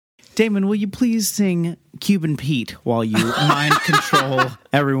Damon, will you please sing Cuban Pete while you mind control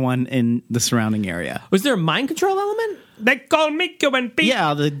everyone in the surrounding area? Was there a mind control element? They call me Cuban Pete.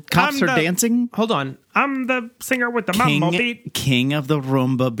 Yeah, the cops are dancing. Hold on. I'm the singer with the mambo beat. King of the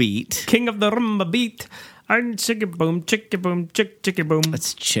rumba beat. King of the rumba beat. I'm chicky boom, chicky boom, chicky boom.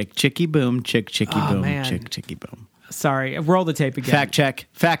 It's chicky boom, chicky boom, man. chicky boom. Sorry, roll the tape again. Fact check.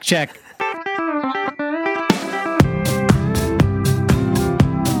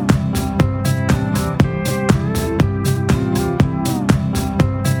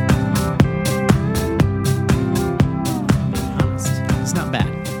 It's not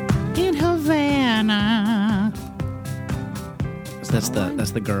bad. In Havana. So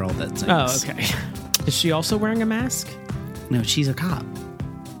that's the girl that sings. Oh, okay. Is she also wearing a mask? No, she's a cop.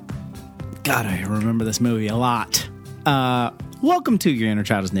 God, I remember this movie a lot. Welcome to Your Inner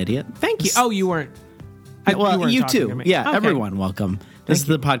Child is an Idiot. Thank you. Oh, you weren't. You too. To me. Yeah, Okay. everyone, welcome. This is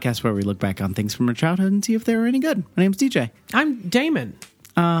the podcast where we look back on things from our childhood and see if they were any good. My name's DJ. I'm Damon.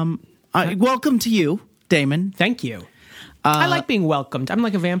 Welcome to you, Damon. Thank you. I like being welcomed. I'm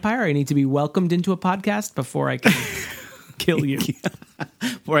like a vampire. I need to be welcomed into a podcast before I can kill you.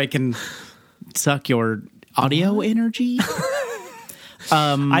 Where I can suck your audio energy.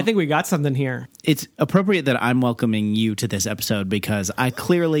 I think we got something here. It's appropriate that I'm welcoming you to this episode because I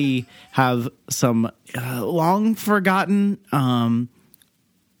clearly have some long forgotten,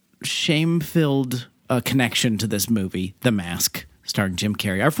 shame-filled connection to this movie, The Mask, starring Jim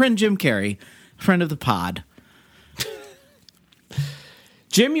Carrey. Our friend Jim Carrey, friend of the pod.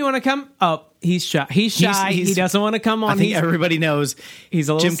 Jim, you want to come? Oh, he's shy. He's shy. He doesn't want to come on. I think everybody knows he's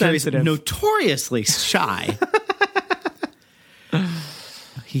a little Jim sensitive. Carrey's notoriously shy.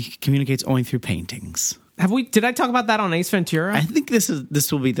 He communicates only through paintings. Did I talk about that on Ace Ventura? I think this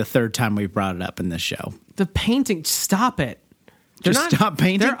will be the third time we've brought it up in this show. The painting. Stop it. Stop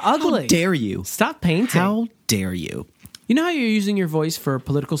painting. They're ugly. How dare you? Stop painting. How dare you? You know how you're using your voice for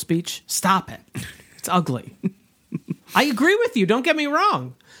political speech? Stop it. It's ugly. I agree with you. Don't get me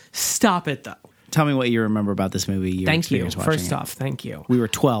wrong. Stop it, though. Tell me what you remember about this movie. Thank you. First off, thank you. We were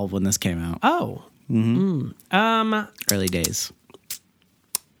 12 when this came out. Oh. Early days.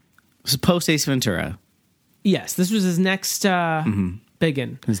 This is post Ace Ventura. Yes, this was his next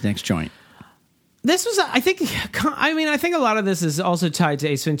biggin. His next joint. This was, I think a lot of this is also tied to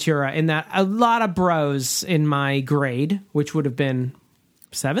Ace Ventura in that a lot of bros in my grade, which would have been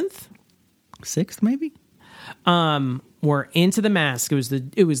 7th? 6th, maybe? Were into The Mask. It was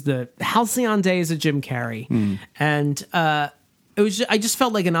the halcyon days of Jim Carrey. And I just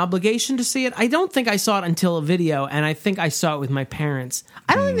felt like an obligation to see it. I don't think I saw it until a video, and I think I saw it with my parents.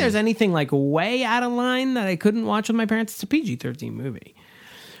 I don't think there's anything like way out of line that I couldn't watch with my parents. It's a PG-13 movie.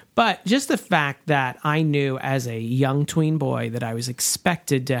 But just the fact that I knew as a young tween boy that I was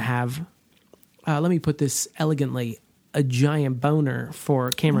expected to have, let me put this elegantly, a giant boner for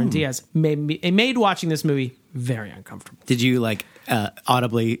Cameron Diaz made watching this movie very uncomfortable. Did you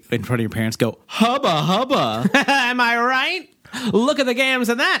audibly in front of your parents go, hubba, hubba? Am I right? Look at the gams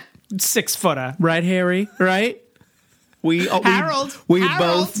in that 6-footer. Right, Harry? Right? Harold. We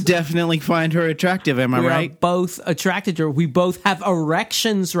both definitely find her attractive, am I right? We are both attracted to her. We both have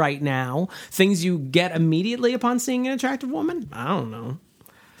erections right now. Things you get immediately upon seeing an attractive woman? I don't know.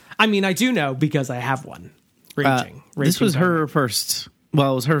 I mean, I do know because I have one. This was her first...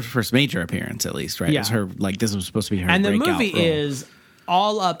 Well, it was her first major appearance, at least, right? Yeah. It was her, this was supposed to be her and the breakout movie role. is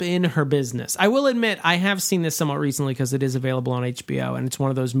all up in her business. I will admit, I have seen this somewhat recently because it is available on HBO, and it's one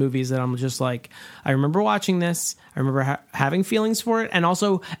of those movies that I'm just like, I remember watching this, I remember having feelings for it, and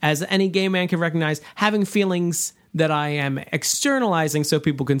also, as any gay man can recognize, having feelings that I am externalizing so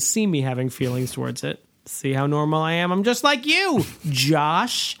people can see me having feelings towards it. See how normal I am? I'm just like you,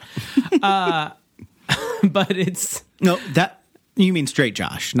 Josh. But it's... No, that... You mean straight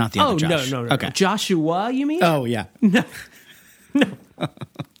Josh, not the other Josh. No. Okay. Joshua, you mean? Oh, yeah. No.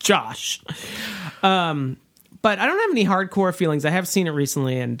 Josh. But I don't have any hardcore feelings. I have seen it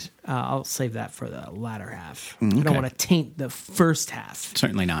recently, and I'll save that for the latter half. I don't want to taint the first half.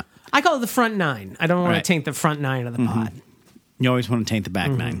 Certainly not. I call it the front 9. I don't want to Right. taint the front 9 of the pod. You always want to taint the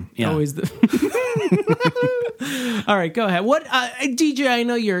back 9. Yeah. Always the... All right, go ahead. What, DJ, I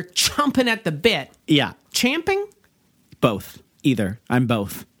know you're chomping at the bit. Yeah. Champing? Both. Either. I'm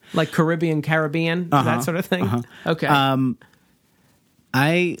both. Like Caribbean, that sort of thing? Okay.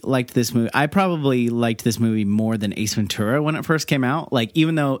 I liked this movie. I probably liked this movie more than Ace Ventura when it first came out.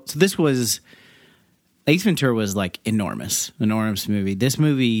 Even though... So this was... Ace Ventura was, enormous movie. This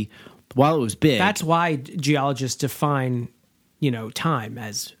movie, while it was big... That's why geologists define, time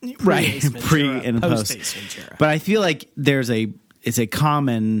as right, pre and post. Ace Ventura. But I feel like it's a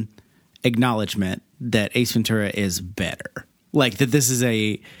common acknowledgement that Ace Ventura is better. Like that this is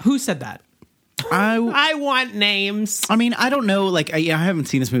Who said that? I want names. I mean, I don't know. Like, I haven't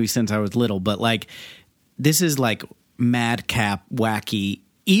seen this movie since I was little, but like, this is like madcap, wacky,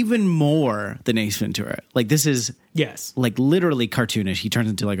 even more than Ace Ventura. Like, this is like literally cartoonish. He turns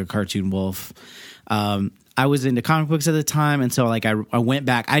into like a cartoon wolf. I was into comic books at the time, and so like I went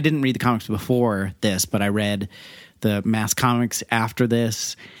back. I didn't read the comics before this, but I read the Mass comics after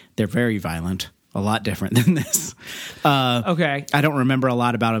this. They're very violent. A lot different than this. Okay. I don't remember a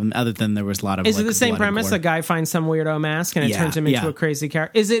lot about him other than there was a lot of. Is it the same premise? A guy finds some weirdo mask and it turns him into a crazy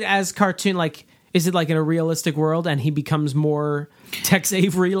character. Is it as cartoon like? Is it like in a realistic world and he becomes more Tex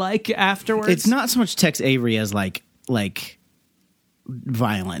Avery like afterwards? It's not so much Tex Avery as like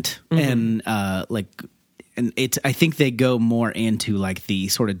violent and and it's. I think they go more into like the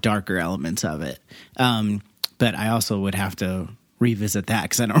sort of darker elements of it. But I also would have to revisit that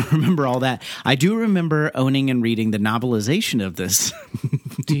because I don't remember all that. I do remember owning and reading the novelization of this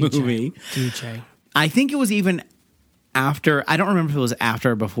movie. DJ. I think it was even after. I don't remember if it was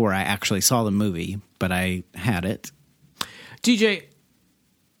after or before I actually saw the movie, but I had it. DJ,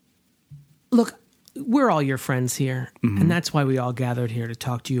 look, we're all your friends here, and that's why we all gathered here to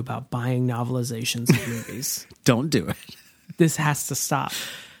talk to you about buying novelizations of movies. Don't do it. This has to stop.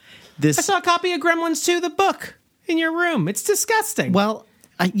 I saw a copy of Gremlins 2, the book, in your room. It's disgusting. Well,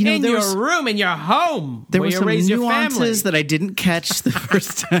 in your room, in your home, there where were you some raise your nuances family. that I didn't catch the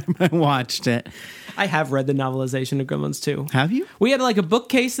first time I watched it. I have read the novelization of Gremlins 2. Have you? We had like a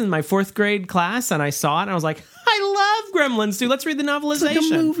bookcase in my 4th grade class, and I saw it, and I was like, I love Gremlins 2. Let's read the novelization. It's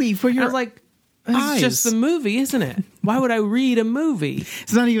like a movie for your I was like, it's eyes. just the movie, isn't it? Why would I read a movie?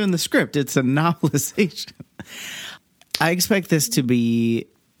 It's not even the script. It's a novelization. I expect this to be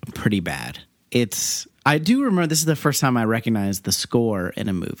pretty bad. I do remember this is the first time I recognized the score in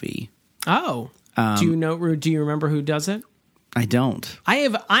a movie. Oh. Do you remember who does it? I don't. I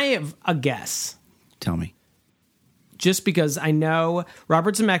have a guess. Tell me. Just because I know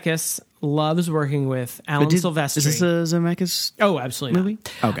Robert Zemeckis loves working with Alan Silvestri. Is this a Zemeckis? Oh, absolutely movie?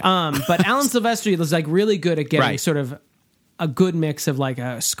 Not. Okay. But Alan Silvestri was like really good at getting Right. sort of a good mix of like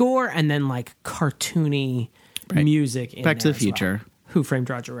a score and then like cartoony music. In Back to there the as well. Future. Who Framed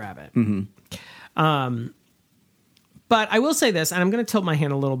Roger Rabbit? But I will say this, and I'm going to tilt my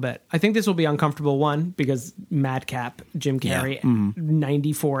hand a little bit. I think this will be uncomfortable, one, because madcap, Jim Carrey,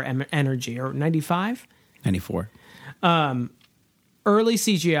 94 energy, or 95? 94. Early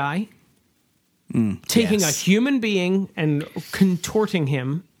CGI, taking a human being and contorting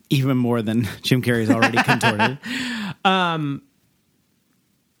him. Even more than Jim Carrey's already contorted.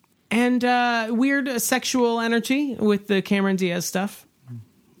 And weird sexual energy with the Cameron Diaz stuff.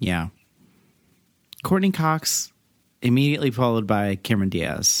 Yeah. Courtney Cox, immediately followed by Cameron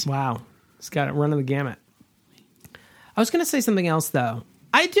Diaz. Wow. It's got it running the gamut. I was going to say something else, though.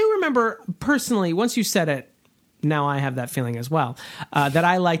 I do remember, personally, once you said it, now I have that feeling as well, that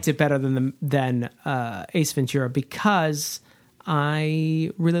I liked it better than Ace Ventura because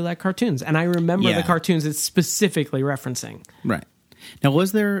I really like cartoons. And I remember the cartoons it's specifically referencing. Right. Now,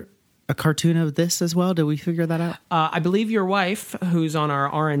 was there a cartoon of this as well? Did we figure that out? I believe your wife, who's on our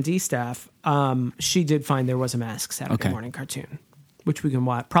R&D staff, she did find there was a Mask Saturday morning cartoon, which we can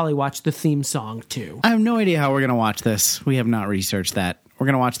probably watch the theme song too. I have no idea how we're going to watch this. We have not researched that. We're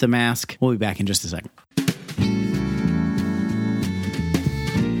going to watch The Mask. We'll be back in just a second.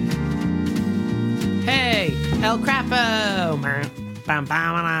 Hey, El Crapo!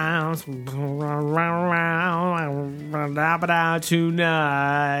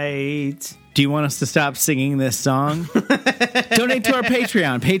 Tonight. Do you want us to stop singing this song? Donate to our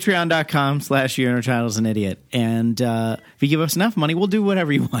Patreon, patreon.com/Your Inner Child is an Idiot. And if you give us enough money, we'll do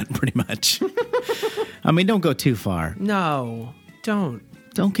whatever you want, pretty much. I mean, don't go too far. No, don't.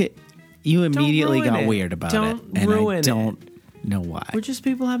 Don't get... You immediately ruin got it. weird about Don't it. And ruin I it. don't know why. We're just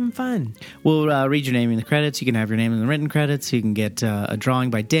people having fun. We'll read your name in the credits. You can have your name in the written credits. You can get a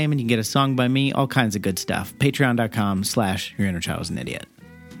drawing by Damon. You can get a song by me. All kinds of good stuff. Patreon.com/Your Inner Child is an Idiot.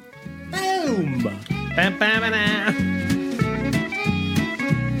 Boom!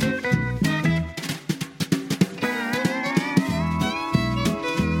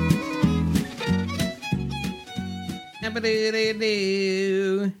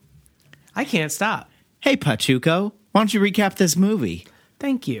 I can't stop. Hey, Pachuco, why don't you recap this movie?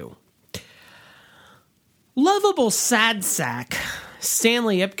 Thank you. Lovable sad sack,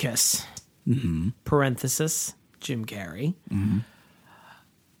 Stanley Ipkiss, parenthesis, Jim Carrey.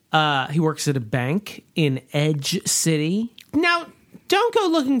 He works at a bank in Edge City. Now, don't go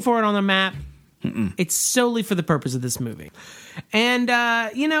looking for it on the map. It's solely for the purpose of this movie. And,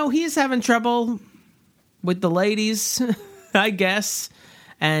 he's having trouble with the ladies, I guess.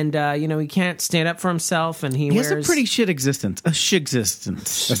 And, he can't stand up for himself, and he He has wears... a pretty shit existence. A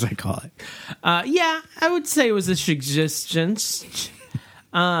shigexistence, as I call it. yeah, I would say it was a shigistance.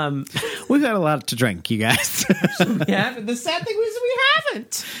 We've had a lot to drink, you guys. Yeah, the sad thing is we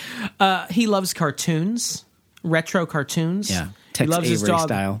haven't. He loves cartoons, retro cartoons. Yeah, he Tex loves his Avery dog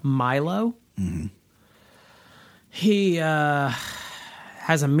style. Milo. Mm-hmm. He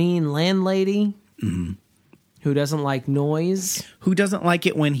has a mean landlady who doesn't like noise. Who doesn't like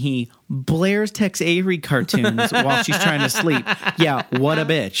it when he blares Tex Avery cartoons while she's trying to sleep? Yeah, what a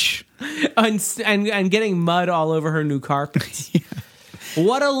bitch. And getting mud all over her new carpet. Yeah.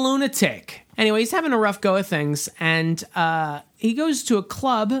 What a lunatic. Anyway, he's having a rough go of things, and he goes to a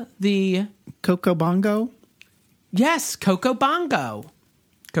club, the... Coco Bongo? Yes, Coco Bongo.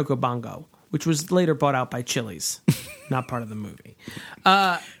 Coco Bongo, which was later bought out by Chili's. Not part of the movie.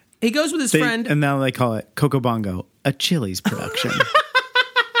 He goes with his friend... And now they call it Coco Bongo, a Chili's production.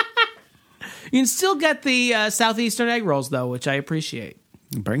 You can still get the Southeastern egg rolls, though, which I appreciate.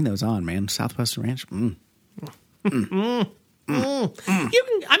 Bring those on, man. Southwest Ranch. You can.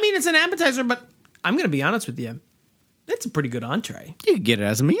 I mean, it's an appetizer, but I'm going to be honest with you. It's a pretty good entree. You could get it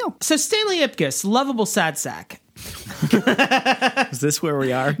as a meal. So Stanley Ipkiss, lovable sad sack. Is this where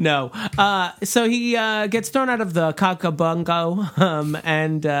we are? No. So he gets thrown out of the Cockabungo,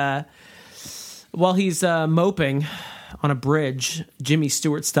 and while he's moping on a bridge, Jimmy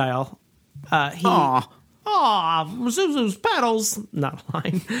Stewart style, Zuzu's paddles. Not a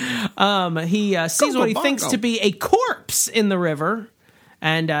line. He sees what he thinks to be a corpse in the river,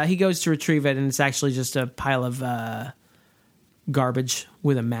 and he goes to retrieve it, and it's actually just a pile of garbage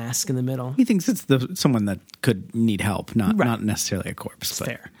with a mask in the middle. He thinks it's someone that could need help, not necessarily a corpse. But,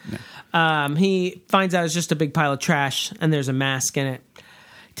 fair. Yeah. He finds out it's just a big pile of trash, and there's a mask in it.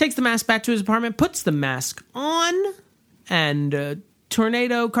 Takes the mask back to his apartment, puts the mask on, and...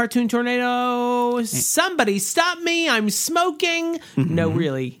 cartoon tornado, somebody stop me, I'm smoking. Mm-hmm. No,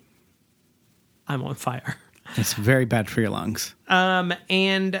 really, I'm on fire. It's very bad for your lungs. And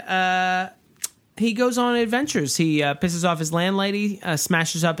he goes on adventures. He pisses off his landlady,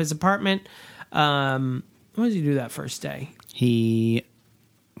 smashes up his apartment. What does he do that first day?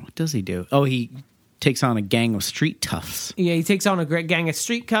 What does he do? Oh, he takes on a gang of street toughs. Yeah, he takes on a great gang of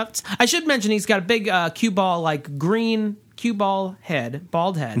street toughs. I should mention he's got a big cue ball, like green cue ball head,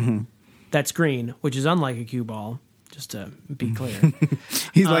 bald head. Mm-hmm. That's green, which is unlike a cue ball, just to be clear.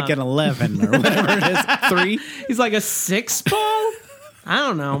 He's like an 11 or whatever it is. 3? He's like a 6 ball? I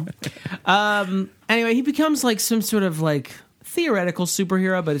don't know. Anyway, he becomes like some sort of like theoretical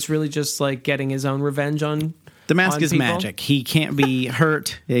superhero, but it's really just like getting his own revenge on the mask is people. Magic. He can't be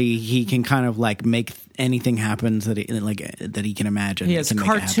hurt. He can kind of like make anything happen that he can imagine. He has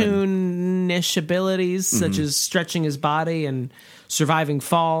cartoonish abilities, such as stretching his body and surviving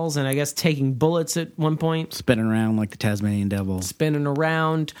falls, and I guess taking bullets at one point. Spinning around like the Tasmanian devil. Spinning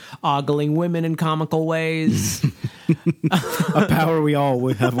around, ogling women in comical ways. A power we all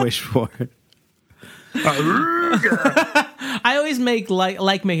would have wished for. I always make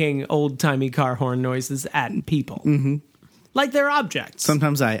like making old timey car horn noises at people, like they're objects.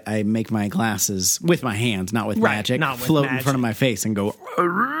 Sometimes I make my glasses with my hands, not with magic, not with float magic. in front of my face and go.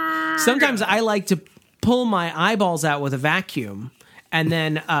 Sometimes I like to pull my eyeballs out with a vacuum and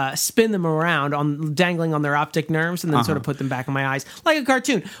then spin them around dangling on their optic nerves, and then sort of put them back in my eyes like a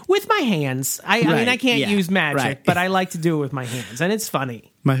cartoon with my hands. I mean, I can't use magic, but I like to do it with my hands, and it's funny.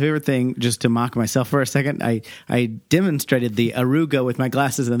 My favorite thing, just to mock myself for a second, I demonstrated the Aruga with my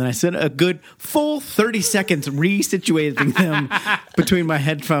glasses, and then I spent a good full 30 seconds resituating them between my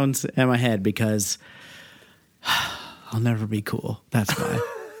headphones and my head, because I'll never be cool. That's why.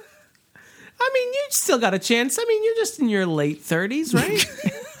 I mean, you still got a chance. I mean, you're just in your late 30s,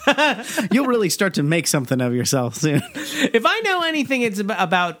 right? You'll really start to make something of yourself soon. If I know anything, it's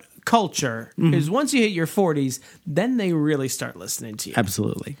about culture, is once you hit your 40s, then they really start listening to you.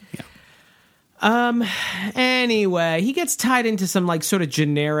 Absolutely. Yeah. Anyway, he gets tied into some like sort of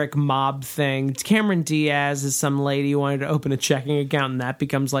generic mob thing. Cameron Diaz is some lady who wanted to open a checking account, and that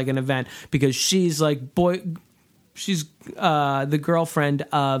becomes like an event because she's like she's the girlfriend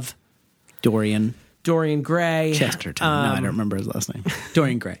of Dorian Gray. Chesterton. No, I don't remember his last name.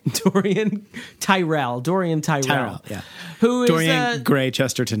 Dorian Gray. Dorian Tyrell. Yeah. Who is Dorian Gray,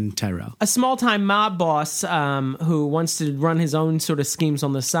 Chesterton, Tyrell. A small-time mob boss who wants to run his own sort of schemes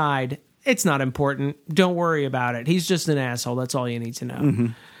on the side. It's not important. Don't worry about it. He's just an asshole. That's all you need to know. Mm-hmm.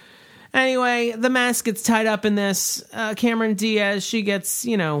 Anyway, the mask gets tied up in this. Cameron Diaz, she gets,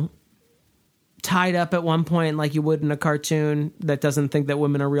 tied up at one point like you would in a cartoon that doesn't think that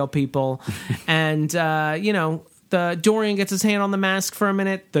women are real people. And, the Dorian gets his hand on the mask for a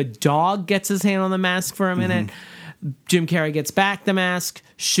minute. The dog gets his hand on the mask for a minute. Jim Carrey gets back the mask,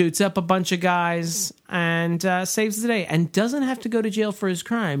 shoots up a bunch of guys, and saves the day. And doesn't have to go to jail for his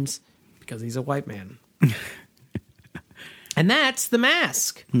crimes because he's a white man. And that's The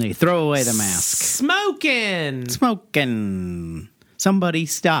Mask. And they throw away the mask. Smoking. Somebody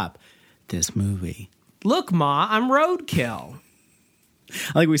stop this movie. Look, Ma, I'm roadkill.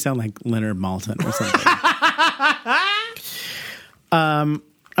 I think we sound like Leonard Maltin or something.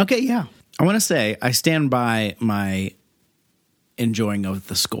 Okay, yeah. I want to say I stand by my enjoying of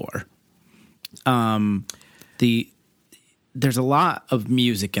the score. There's a lot of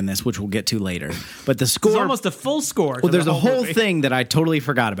music in this, which we'll get to later. But the score... It's almost a full score. Well, there's a whole thing that I totally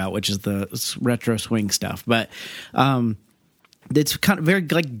forgot about, which is the retro swing stuff. But it's kind of very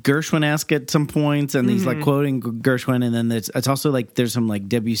like Gershwin-esque at some points, and he's like quoting Gershwin, and then it's also like there's some like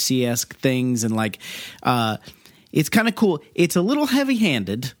Debussy-esque things, and like it's kind of cool. It's a little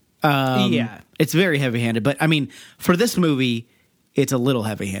heavy-handed. It's very heavy-handed, but I mean, for this movie, it's a little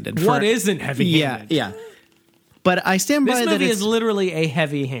heavy-handed. What isn't heavy-handed? Yeah. But I stand by that. This movie is literally a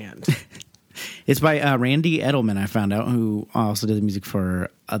heavy hand. It's by Randy Edelman, I found out, who also did the music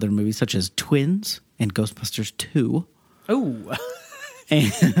for other movies such as Twins and Ghostbusters 2. Oh.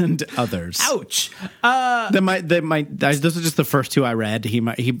 And others. Ouch. Those are just the first two I read.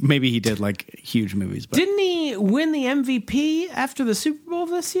 Maybe he did like huge movies. But didn't he win the MVP after the Super Bowl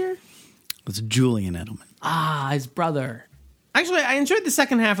this year? It's Julian Edelman. His brother. Actually, I enjoyed the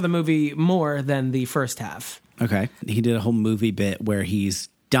second half of the movie more than the first half. Okay. He did a whole movie bit where he's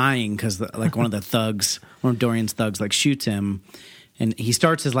dying because like one of the thugs, one of Dorian's thugs, like shoots him, and he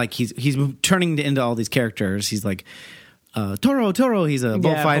starts as like he's turning into all these characters. He's like Toro. He's a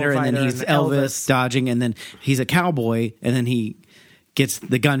bullfighter, and then he's Elvis dodging, and then he's a cowboy, and then he gets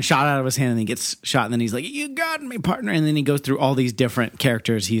the gun shot out of his hand, and he gets shot, and then he's like, "You got me, partner," and then he goes through all these different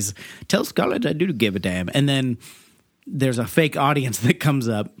characters. He's tell Scarlett I do give a damn, and then there's a fake audience that comes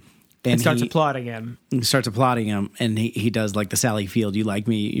up. And starts applauding him. And he does like the Sally Field, you like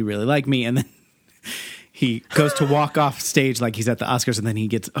me, you really like me. And then he goes to walk off stage like he's at the Oscars, and then he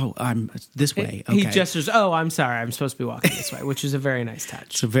gets, I'm this way. Okay. He gestures, I'm sorry, I'm supposed to be walking this way, which is a very nice touch.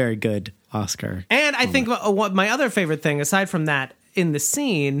 It's a very good Oscar. And I think what my other favorite thing, aside from that, in the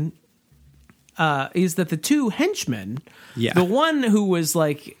scene, is that the two henchmen, the one who was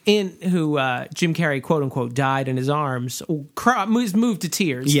like who Jim Carrey quote unquote died in his arms, moved to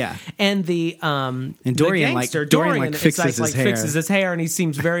tears. Yeah, and and Dorian fixes his hair, and he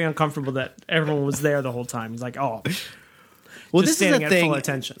seems very uncomfortable that everyone was there the whole time. He's like, well, this is a thing.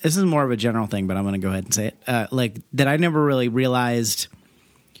 This is more of a general thing, but I'm going to go ahead and say it. Like that, I never really realized.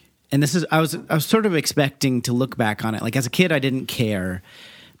 And this is I was sort of expecting to look back on it. Like as a kid, I didn't care.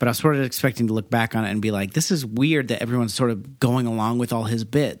 But I was sort of expecting to look back on it and be like, this is weird that everyone's sort of going along with all his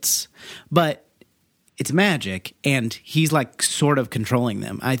bits. But it's magic, and he's like sort of controlling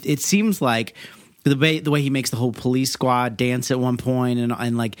them. It seems like the way he makes the whole police squad dance at one point,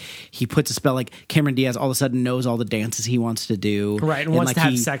 and like he puts a spell, like Cameron Diaz all of a sudden knows all the dances he wants to do. Right, and wants like to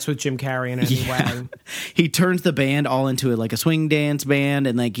have sex with Jim Carrey in any way. He turns the band all into like a swing dance band,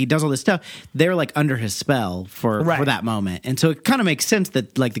 and like he does all this stuff. They're like under his spell for that moment. And so it kind of makes sense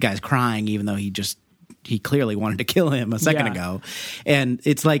that like the guy's crying, even though he clearly wanted to kill him a second ago. And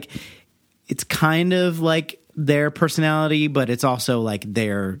it's like, it's kind of like their personality, but it's also like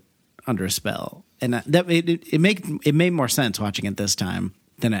they're under a spell. And it made more sense watching it this time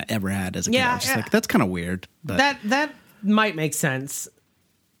than I ever had as a kid. I was just like, that's kind of weird. But that might make sense.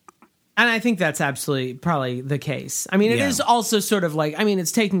 And I think that's absolutely probably the case. I mean, it is also sort of like, I mean,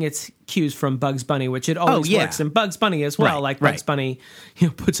 it's taking its cues from Bugs Bunny, which it always works in Bugs Bunny as well. Bugs Bunny,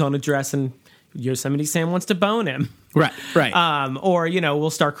 puts on a dress and Yosemite Sam wants to bone him. Right. Or, we'll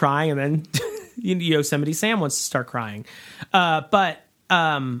start crying and then Yosemite Sam wants to start crying. But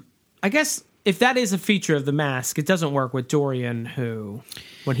I guess if that is a feature of The Mask, it doesn't work with Dorian,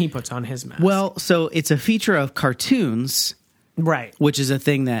 when he puts on his mask. Well, so it's a feature of cartoons, right? Which is a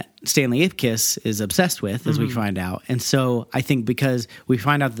thing that Stanley Ipkiss is obsessed with, as we find out. And so I think because we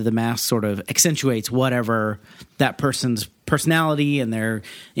find out that The Mask sort of accentuates whatever that person's personality and their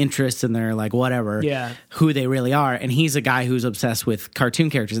interests and their like whatever, who they really are. And he's a guy who's obsessed with cartoon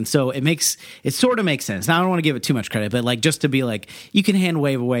characters, and so it sort of makes sense. Now I don't want to give it too much credit, but like just to be like, you can hand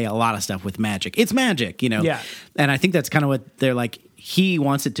wave away a lot of stuff with magic. It's magic, Yeah. And I think that's kind of what they're like. He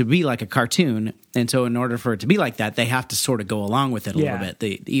wants it to be like a cartoon, and so in order for it to be like that, they have to sort of go along with it a little bit.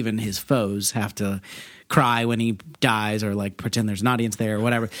 Even his foes have to cry when he dies, or like pretend there's an audience there or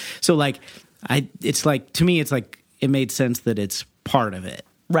whatever. So like, It's like, to me, it's like it made sense that it's part of it.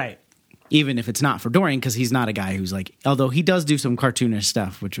 Right. Even if it's not for Dorian, because he's not a guy who's like, although he does do some cartoonish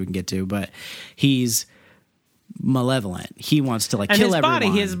stuff, which we can get to, but he's malevolent. He wants to like and kill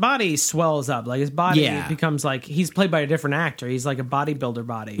his body swells up. Like his body Yeah. becomes like, he's played by a different actor. He's like a bodybuilder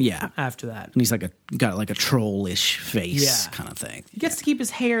body. Yeah. After that. And he's like got like a trollish face kind of thing. He gets to keep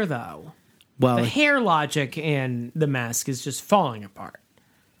his hair though. Well, The hair logic in The Mask is just falling apart.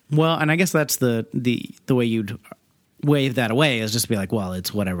 well, and I guess that's the way you'd wave that away, is just be like, well,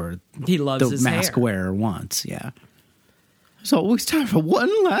 it's whatever He loves the his mask hair. wearer wants. Yeah. It's always time for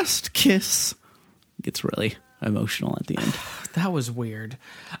one last kiss. Gets really emotional at the end. That was weird.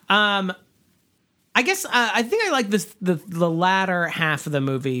 I guess I think I like the latter half of the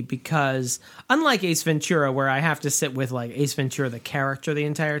movie because unlike Ace Ventura, where I have to sit with like Ace Ventura the character the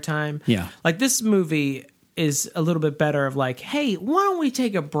entire time, Yeah. like this movie is a little bit better of like, hey, why don't we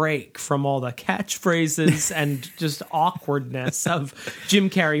take a break from all the catchphrases and just awkwardness of Jim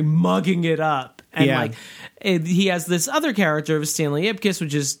Carrey mugging it up, and Yeah. like he has this other character of Stanley Ipkiss,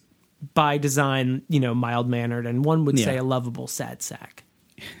 which is by design, mild mannered, and one would say Yeah. a lovable sad sack.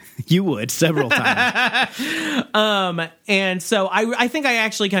 You would several times. And so I think I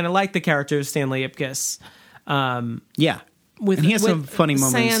actually kind of like the character of Stanley Ipkiss. Yeah. With, And he has some with funny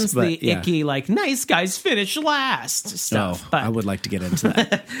moments, sans but, the yeah. icky, like, nice guys finish last stuff. I would like to get into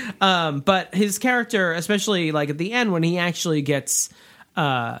that. But his character, especially like at the end when he actually gets,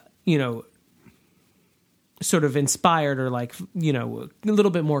 sort of inspired or like, a little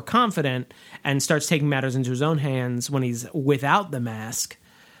bit more confident and starts taking matters into his own hands when he's without the mask,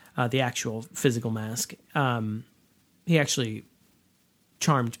 the actual physical mask, he actually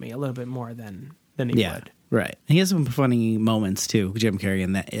charmed me a little bit more than he would. Right. He has some funny moments too, Jim Carrey,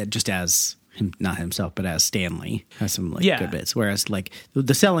 in that just as him, not himself, but as Stanley, has some like good bits. Whereas like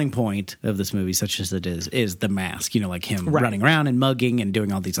the selling point of this movie, such as it is the mask. Like him running around and mugging and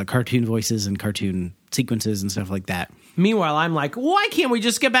doing all these like cartoon voices and cartoon sequences and stuff like that. Meanwhile, I'm like, why can't we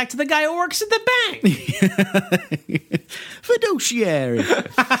just get back to the guy who works at the bank? Fiduciary.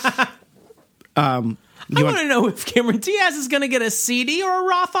 I want to know if Cameron Diaz is going to get a CD or a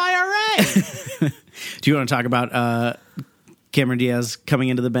Roth IRA. Do you want to talk about Cameron Diaz coming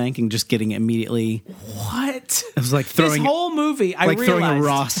into the bank and just getting immediately? What? It was like throwing this whole movie. I realized throwing a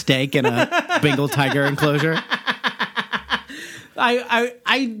raw steak in a Bengal tiger enclosure.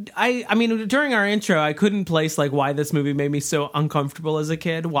 I mean, during our intro, I couldn't place like why this movie made me so uncomfortable as a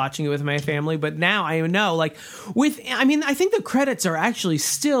kid watching it with my family. But now I know, like, I think the credits are actually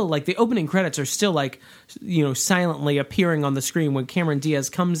still like the opening credits are still like, silently appearing on the screen when Cameron Diaz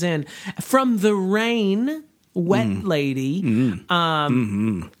comes in from the rain, wet lady.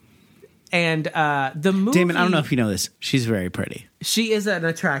 And the movie. Damon, I don't know if you know this. She's very pretty. She is an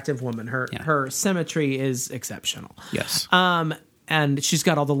attractive woman. Her symmetry is exceptional. Yes. And she's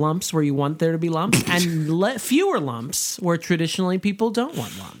got all the lumps where you want there to be lumps, and fewer lumps where traditionally people don't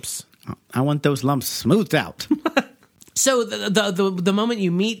want lumps. I want those lumps smoothed out. So the moment you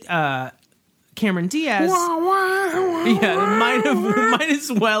meet Cameron Diaz, it might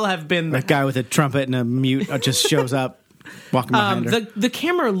as well have been that guy with a trumpet and a mute just shows up. Walking behind her. The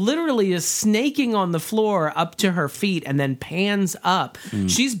camera literally is snaking on the floor up to her feet and then pans up.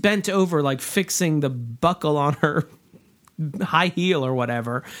 She's bent over like fixing the buckle on her high heel or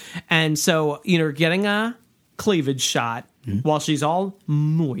whatever. And so, getting a cleavage shot while she's all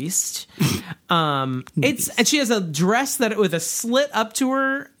moist. And she has a dress that with a slit up to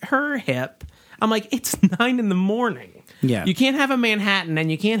her hip. I'm like, it's 9 a.m. Yeah. You can't have a Manhattan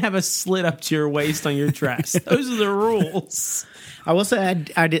and you can't have a slit up to your waist on your dress. Those are the rules. I will say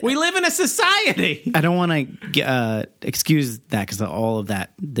I did. We live in a society. I don't want to excuse that because all of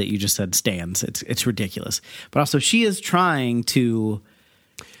that you just said stands. It's ridiculous. But also, she is trying to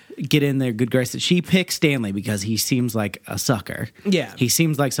get in their good graces. She picks Stanley because he seems like a sucker. Yeah. He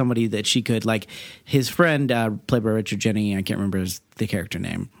seems like somebody that she could, like, his friend, played by Richard Jennings, I can't remember the character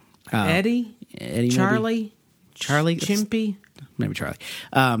name. Eddie, Charlie, Chimpy, maybe Charlie,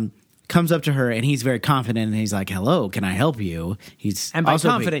 comes up to her and he's very confident and he's like, "Hello, can I help you?" He's and by also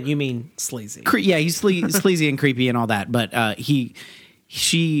confident you mean sleazy. He's sleazy and creepy and all that. But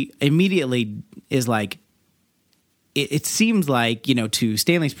she immediately is like, it seems like, to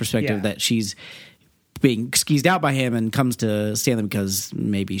Stanley's perspective that she's being skeezed out by him and comes to Stanley because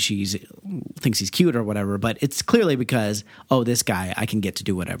maybe she thinks he's cute or whatever. But it's clearly because, this guy, I can get to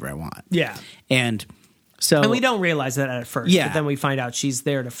do whatever I want. Yeah. And we don't realize that at first. Yeah. But then we find out she's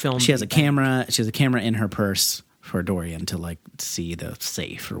there to film. She has a camera. She has a camera in her purse for Dorian to like see the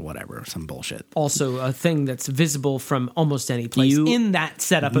safe or whatever, some bullshit. Also, a thing that's visible from almost any place You in that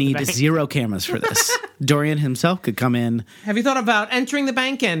setup. Of the Need bank. 0 cameras for this. Dorian himself could come in, Have you thought about entering the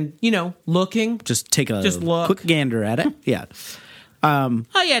bank and looking? just take a Just look. quick gander at it. Yeah. Oh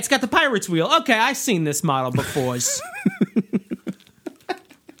yeah, it's got the pirate's wheel. Okay, I've seen this model before.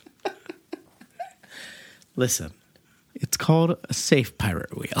 Listen, it's called a safe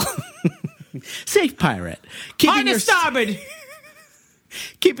pirate wheel. Safe pirate. Minus starboard.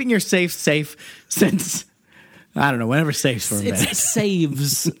 Keeping your safe since, I don't know, whenever safes were invented. It's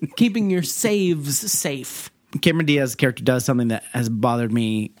saves. Keeping your saves safe. Cameron Diaz's character does something that has bothered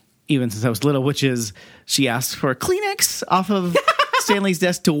me even since I was little, which is she asks for a Kleenex off of Stanley's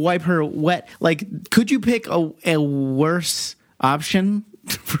desk to wipe her wet. Like, could you pick a worse option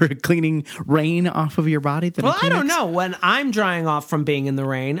for cleaning rain off of your body than Well, a Kleenex? I don't know. When I'm drying off from being in the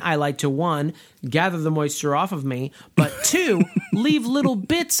rain, I like to, 1, gather the moisture off of me, but 2, leave little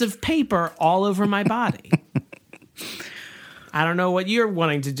bits of paper all over my body. I don't know what you're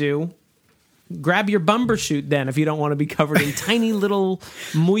wanting to do. Grab your bumbershoot then if you don't want to be covered in tiny little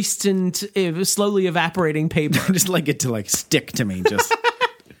moistened, slowly evaporating paper. I just like it to like stick to me. Just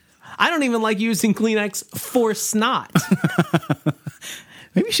I don't even like using Kleenex for snot.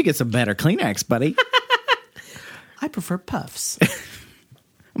 maybe you should get some better Kleenex, buddy. I prefer Puffs.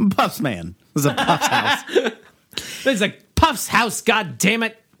 I'm a Puffs man. This is a Puffs house. It's like Puffs house, god damn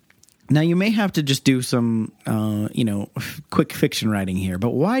it. Now you may have to just do some, quick fiction writing here.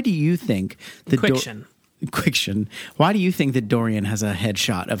 But why do you think that Quiction? Why do you think that Dorian has a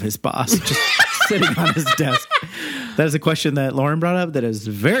headshot of his boss just sitting on his desk? That is a question that Lauren brought up. That is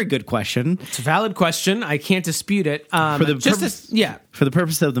a very good question. It's a valid question. I can't dispute it. For the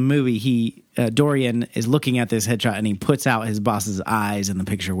purpose of the movie, Dorian is looking at this headshot and he puts out his boss's eyes in the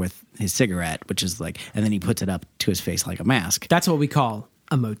picture with his cigarette, which is like, and then he puts it up to his face like a mask. That's what we call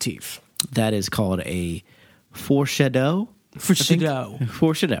a motif. That is called a foreshadow.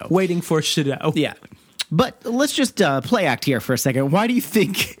 Foreshadow. Waiting for shadow. Yeah. But let's just play act here for a second. Why do you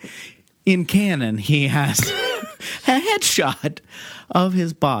think in canon he has a headshot of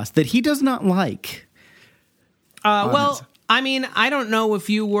his boss that he does not like? Well, I mean, I don't know if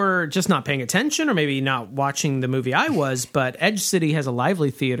you were just not paying attention or maybe not watching the movie I was, but Edge City has a lively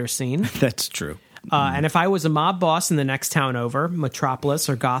theater scene. That's true. And if I was a mob boss in the next town over, Metropolis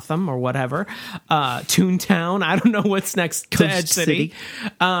or Gotham or whatever, Toontown, I don't know what's next to Edge City.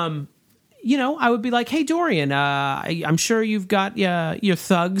 I would be like, hey, Dorian, I'm sure you've got your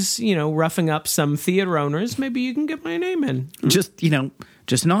thugs, roughing up some theater owners. Maybe you can get my name in. Just an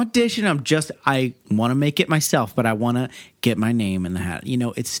audition. I want to make it myself, but I want to get my name in the hat.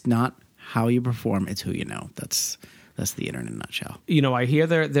 It's not how you perform, it's who you know. That's the internet in a nutshell. I hear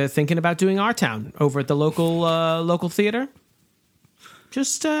they're thinking about doing Our Town over at the local theater.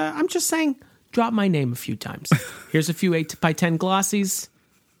 I'm just saying, drop my name a few times. Here's a few 8x10 glossies.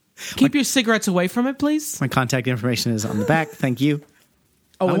 Keep your cigarettes away from it, please. My contact information is on the back. Thank you.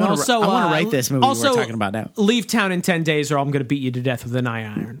 Oh, I want to write this movie we're talking about now. Leave town in 10 days or I'm going to beat you to death with an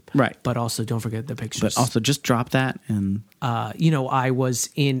iron. Right. But also don't forget the pictures. But also just drop that. And I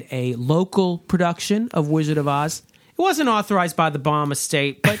was in a local production of Wizard of Oz. It wasn't authorized by the Baum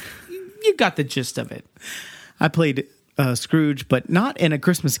estate, but you got the gist of it. I played Scrooge, but not in A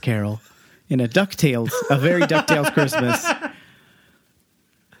Christmas Carol, in a very DuckTales Christmas.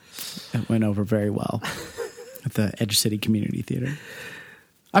 It went over very well at the Edge City Community Theater.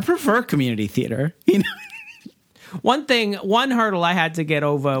 I prefer community theater. One hurdle I had to get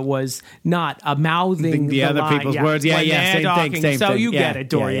over was not mouthing the other line. people's words. Yeah, same thing. So you get it,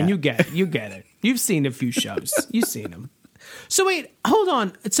 Dorian. Yeah. You get it. You've seen a few shows. You've seen them. So wait, hold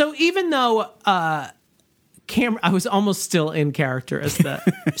on. So even though I was almost still in character as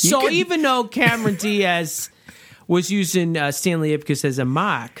even though Cameron Diaz was using Stanley Ipkiss as a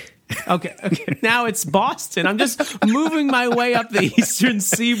mark. Okay. Now it's Boston. I'm just moving my way up the eastern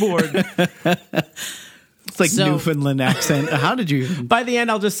seaboard. It's like Newfoundland accent. How did you? By the end,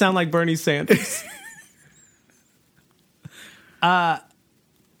 I'll just sound like Bernie Sanders.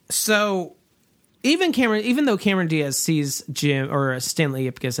 So even though Cameron Diaz sees Jim or Stanley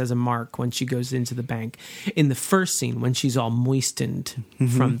Ipkiss as a mark when she goes into the bank in the first scene when she's all moistened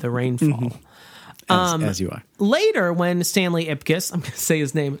from the rainfall. As you are. Later, when Stanley Ipkiss, I'm going to say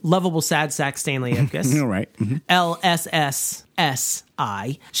his name, Lovable Sad Sack Stanley Ipkiss. All right. Mm-hmm.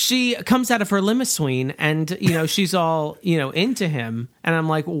 LSSSI. She comes out of her limousine and, she's all, into him. And I'm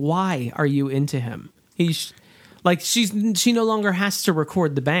like, why are you into him? She no longer has to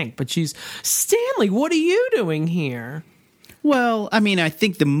record the bank, but she's, Stanley, what are you doing here? Well, I mean, I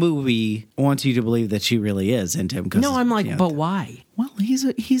think the movie wants you to believe that she really is into him. 'Cause, No, I'm like, you know, but why? well,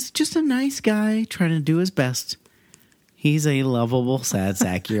 he's just a nice guy trying to do his best. He's a lovable sad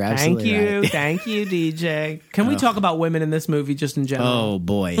sack. You're absolutely right. Thank you, DJ. Can we talk about women in this movie just in general? Oh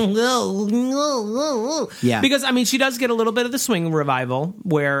boy, yeah. Because I mean, she does get a little bit of the swing revival,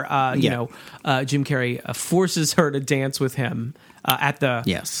 where Jim Carrey forces her to dance with him at the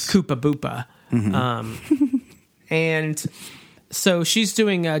Koopa Boopa, and so she's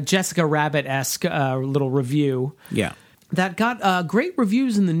doing a Jessica Rabbit-esque little review. Yeah. That got great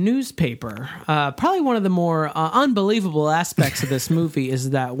reviews in the newspaper. Probably one of the more unbelievable aspects of this movie is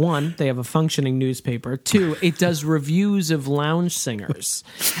that, one, they have a functioning newspaper. Two, it does reviews of lounge singers,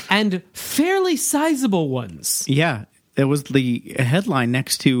 and fairly sizable ones. Yeah, it was the headline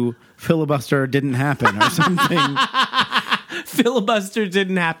next to "Filibuster Didn't Happen" or something. Filibuster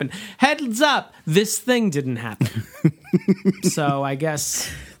didn't happen. Heads up, this thing didn't happen. So I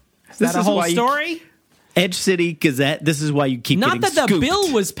guess This that a is whole why story? Edge City Gazette. This is why you keep Not getting that the scooped.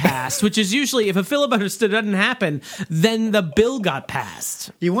 bill was passed, which is usually if a filibuster doesn't happen, then the bill got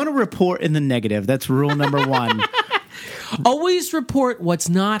passed. You want to report in the negative. That's rule number 1. Always report what's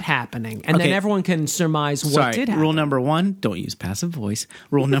not happening, and then Okay. everyone can surmise what did happen. Rule number 1: don't use passive voice.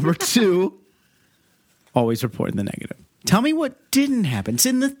 Rule number 2: always report in the negative. Tell me what didn't happen. It's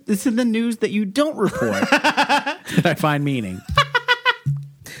in the news that you don't report that I find meaning.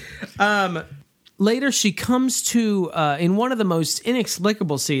 Later, she comes to, in one of the most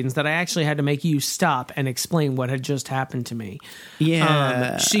inexplicable scenes that I actually had to make you stop and explain what had just happened to me.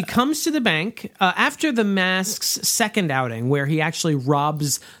 Yeah. She comes to the bank after the Mask's second outing, where he actually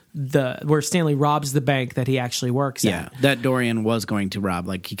where Stanley robs the bank that he actually works at. That Dorian was going to rob.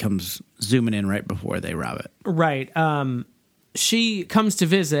 Like, he comes zooming in right before they rob it. Right. She comes to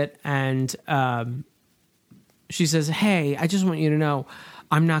visit, and she says, "Hey, I just want you to know,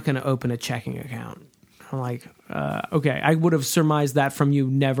 I'm not going to open a checking account." I'm like, okay, I would have surmised that from you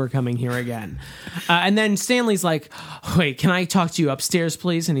never coming here again. And then Stanley's like, "Wait, can I talk to you upstairs,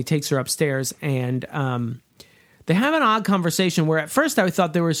 please?" And he takes her upstairs, and they have an odd conversation where at first I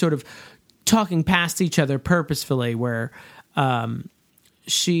thought they were sort of talking past each other purposefully, where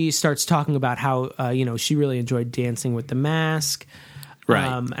she starts talking about how, she really enjoyed dancing with the Mask. Right.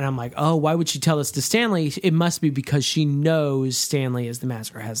 And I'm like, oh, why would she tell this to Stanley? It must be because she knows Stanley is the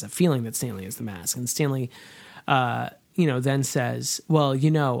Mask, or has a feeling that Stanley is the Mask. And Stanley, then says, well,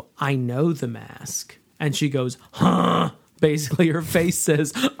 I know the Mask. And she goes, huh? Basically, her face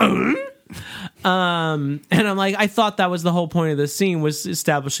says, and I'm like, I thought that was the whole point of the scene, was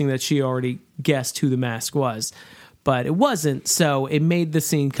establishing that she already guessed who the Mask was. But it wasn't, so it made the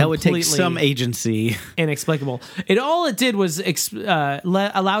scene completely... That would take some agency. ...inexplicable. All it did was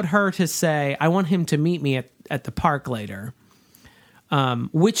allowed her to say, I want him to meet me at the park later,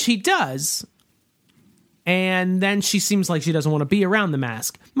 which he does, and then she seems like she doesn't want to be around the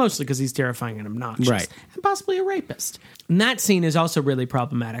Mask, mostly because he's terrifying and obnoxious, right, and possibly a rapist. And that scene is also really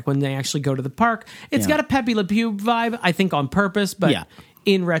problematic when they actually go to the park. It's got a Pepe Le Pew vibe, I think on purpose, but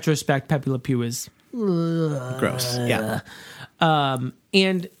in retrospect, Pepe Le Pew is... gross. Yeah.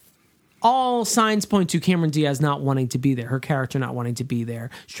 And all signs point to Cameron Diaz not wanting to be there, her character not wanting to be there.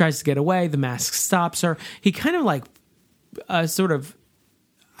 She tries to get away, the Mask stops her. He kind of like I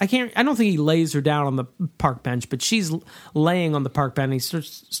don't think he lays her down on the park bench, but she's laying on the park bench and he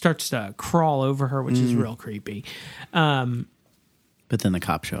starts to crawl over her, which is real creepy. But then the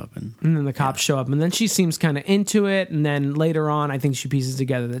cops show up. And then the cops show up, and then she seems kind of into it, and then later on, I think she pieces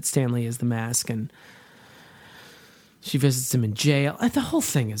together that Stanley is the Mask, and she visits him in jail. The whole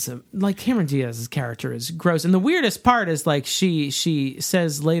thing is, like, Cameron Diaz's character is gross. And the weirdest part is, like, she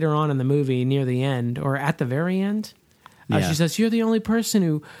says later on in the movie, near the end, or at the very end, she says, "You're the only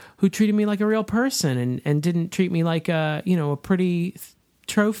person who treated me like a real person and didn't treat me like a pretty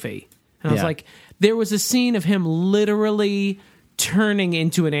trophy." And I was like, there was a scene of him literally turning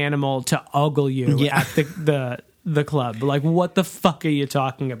into an animal to ogle you at the club. Like, what the fuck are you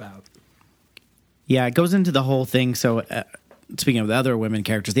talking about? Yeah, it goes into the whole thing. So, speaking of the other women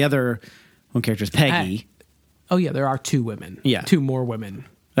characters, the other one character is Peggy. There are two women. Yeah. Two more women.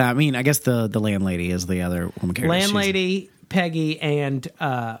 I mean, I guess the landlady is the other woman character. Landlady, Peggy, and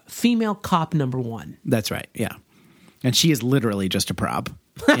female cop number 1. That's right, yeah. And she is literally just a prop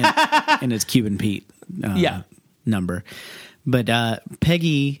in his Cuban Pete number. But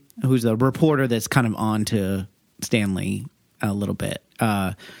Peggy, who's a reporter that's kind of on to Stanley a little bit,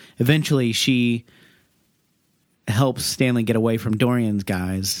 eventually she helps Stanley get away from Dorian's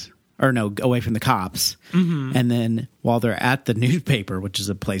guys, away from the cops. Mm-hmm. And then while they're at the newspaper, which is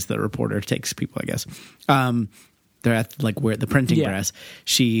a place that a reporter takes people, I guess, they're at like where the printing Yeah. press.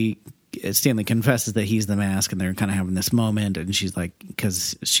 Stanley confesses that he's the mask, and they're kind of having this moment, and she's like,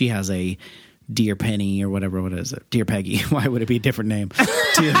 because she has a Dear Penny or whatever, what is it? Dear Peggy. Why would it be a different name?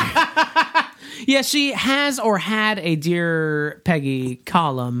 Yeah, she has or had a Dear Peggy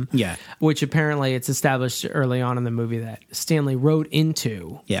column. Yeah. Which apparently it's established early on in the movie that Stanley wrote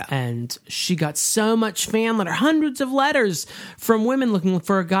into. Yeah. And she got so much fan letter, hundreds of letters from women looking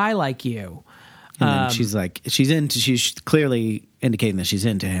for a guy like you. And then she's clearly indicating that she's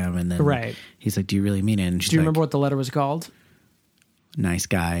into him, and then Right. he's like, do you really mean it? And she's Do you like, remember what the letter was called? nice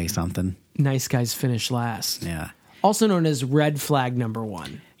guy something. Nice Guys Finish Last. Yeah. Also known as Red Flag Number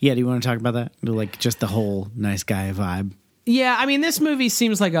 1. Yeah, do you want to talk about that? Like just the whole nice guy vibe. Yeah, I mean, this movie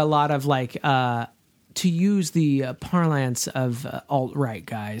seems like a lot of like, to use the parlance of alt-right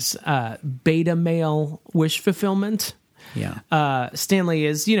guys, beta male wish fulfillment. Yeah. Stanley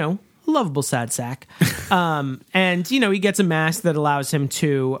is, lovable sad sack. And, he gets a mask that allows him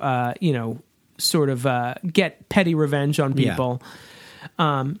to, sort of get petty revenge on people.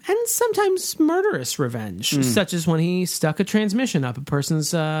 And sometimes murderous revenge, such as when he stuck a transmission up a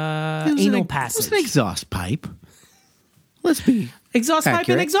person's anal passage. It was an exhaust pipe. Let's be Exhaust pipe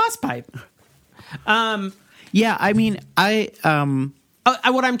accurate. and exhaust pipe. Yeah, I mean,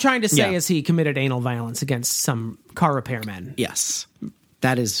 What I'm trying to say Yeah. is he committed anal violence against some car repairmen. yes,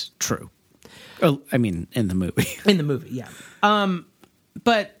 that is true. Oh, I mean, in the movie. In the movie, yeah.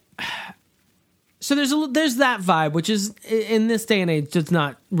 But so there's that vibe, which is in this day and age does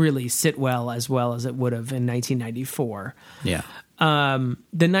not really sit well as it would have in 1994. Yeah.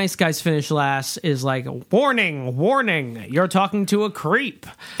 The Nice Guys Finish Last is like, warning, you're talking to a creep.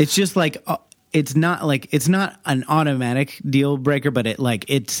 It's just like it's not an automatic deal breaker, but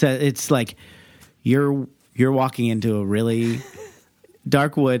it's like you're walking into a really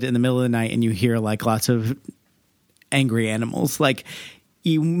dark wood in the middle of the night, and you hear like lots of angry animals. Like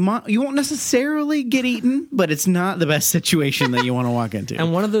you won't necessarily get eaten, but it's not the best situation that you want to walk into.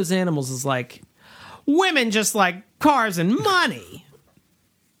 And one of those animals is like, women just like cars and money.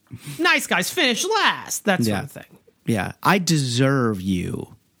 Nice guys finish last. That sort of thing. Yeah, I deserve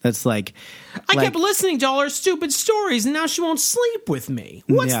you. That's like I kept listening to all her stupid stories, and now she won't sleep with me.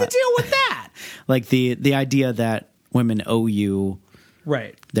 What's Yeah. the deal with that? like the idea that women owe you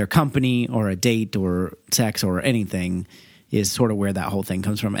Right. their company or a date or sex or anything is sort of where that whole thing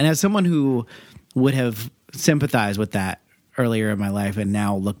comes from. And as someone who would have sympathized with that earlier in my life and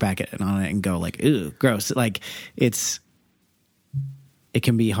now look back on it and go like, ew, gross. Like it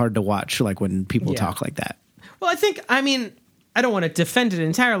can be hard to watch like when people talk like that. Well, I don't want to defend it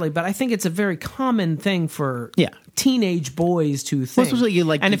entirely, but I think it's a very common thing for teenage boys to think. Well,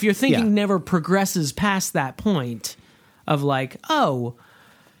 especially and if your thinking never progresses past that point of like, oh,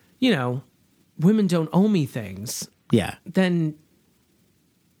 women don't owe me things, Yeah. then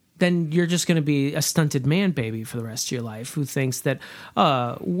you're just going to be a stunted man baby for the rest of your life who thinks that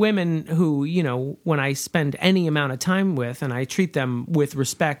women who, when I spend any amount of time with and I treat them with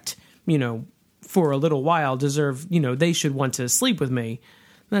respect, for a little while deserve, they should want to sleep with me.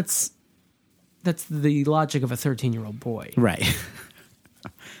 That's the logic of a 13-year-old boy. Right.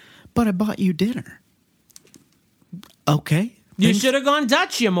 But I bought you dinner. Okay. You should have gone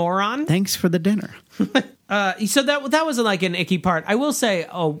Dutch, you moron. Thanks for the dinner. So that was like an icky part. I will say,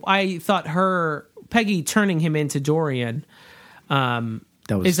 I thought Peggy turning him into Dorian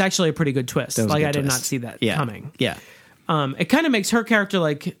is actually a pretty good twist. Like I did not see that coming. Yeah. It kind of makes her character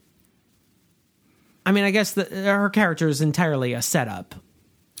like, I guess her character is entirely a setup.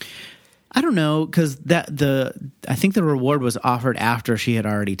 I don't know, because I think the reward was offered after she had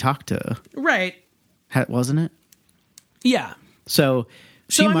already talked to, Right. Wasn't it? Yeah. So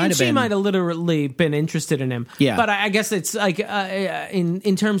she might have literally been interested in him. Yeah. But I guess it's like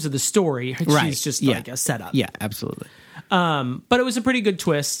in terms of the story, she's just like a setup. Yeah, absolutely. But it was a pretty good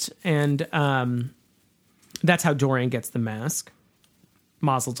twist, and that's how Dorian gets the mask.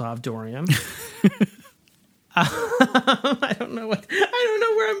 Mazel tov, Dorian. I don't know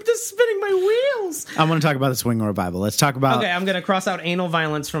where I'm just spinning my wheels. I want to talk about the Swing Revival. Let's talk about... Okay, I'm going to cross out anal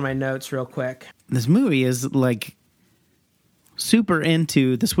violence from my notes real quick. This movie is like super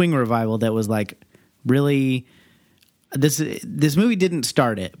into the Swing Revival that was like really... This movie didn't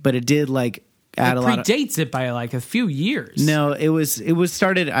start it, but it did like add a lot of... It predates it by like a few years. No, it was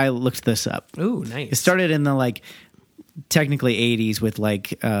started... I looked this up. Ooh, nice. It started in the like... technically 80s with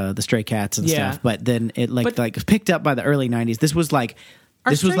like the Stray Cats and stuff, but then it like picked up by the early 90s. This was like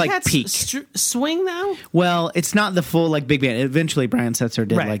peak swing though. Well, it's not the full like big band. Eventually Brian Setzer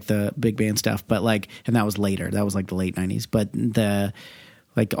did like the big band stuff, but like, and that was later. That was like the late 90s. But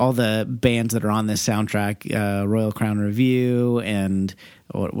like all the bands that are on this soundtrack, Royal Crown Review, and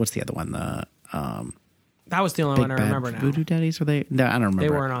what's the other one? The That was the only one I remember now. Voodoo Daddies, were they? No, I don't remember. They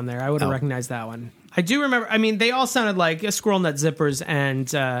weren't on there. I would have recognized that one. I do remember. I mean, they all sounded like Squirrel Nut Zippers and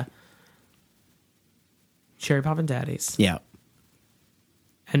Cherry Poppin' Daddies. Yeah.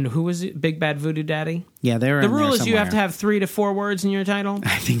 And who was it? Big Bad Voodoo Daddy? Yeah, they were. The rule is you have to have 3 to 4 words in your title.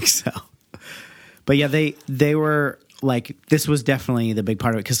 I think so. But yeah, they were like, this was definitely the big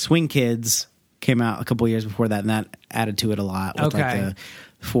part of it because Swing Kids came out a couple years before that, and that added to it a lot with like the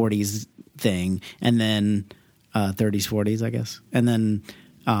 40s thing, and then 30s, 40s, I guess, and then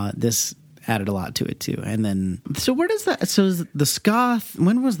this added a lot to it too. And then, so where does that? So the ska.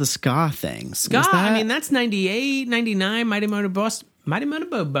 When was the ska thing? Ska. I mean, that's 98, 99. Mighty Mighty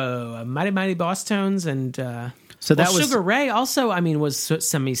Bobo, Mighty Boss Tones, and so that was Sugar Ray. Also, I mean, was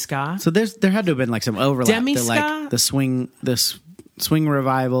semi ska. So there had to have been like some overlap. Demi-ska? Like the swing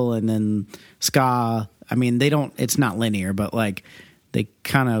revival, and then ska. I mean, they don't. It's not linear, but like they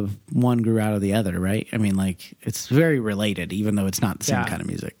kind of one grew out of the other, right? I mean, like it's very related, even though it's not the same kind of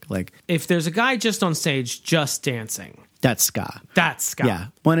music. Like if there's a guy just on stage just dancing, that's ska. That's ska. Yeah,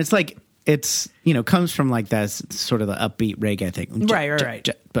 when it's like. It's, comes from like that sort of the upbeat reggae thing. Right.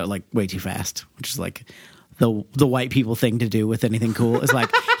 But like way too fast, which is like the white people thing to do with anything cool. Is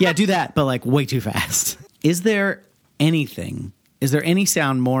like, yeah, do that, but like way too fast. Is there any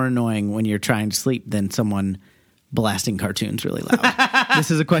sound more annoying when you're trying to sleep than someone blasting cartoons really loud?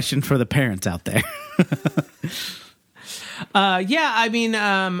 This is a question for the parents out there. Yeah, I mean,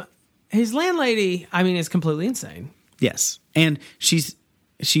 his landlady, is completely insane. Yes. And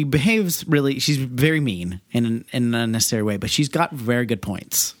she behaves really, she's very mean in an unnecessary way, but she's got very good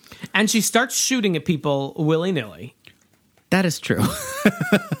points. And she starts shooting at people willy-nilly. That is true.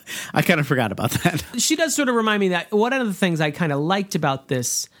 I kind of forgot about that. She does sort of remind me that one of the things I kind of liked about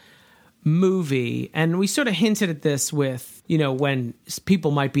this movie, and we sort of hinted at this with, when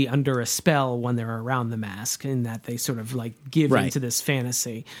people might be under a spell when they're around the mask, in that they sort of like give into this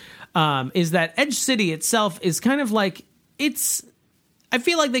fantasy, is that Edge City itself is kind of like, I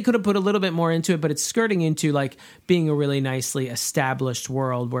feel like they could have put a little bit more into it, but it's skirting into like being a really nicely established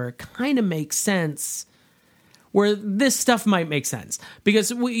world where it kind of makes sense, where this stuff might make sense.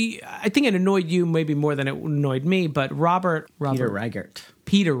 Because I think it annoyed you maybe more than it annoyed me, but Peter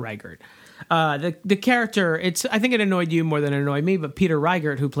Riegert. The character, I think it annoyed you more than it annoyed me, but Peter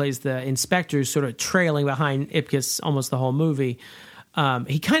Riegert, who plays the inspector, sort of trailing behind Ipkiss almost the whole movie.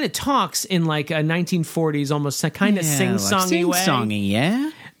 He kind of talks in like a 1940s, almost kind of sing-songy way. Sing-songy,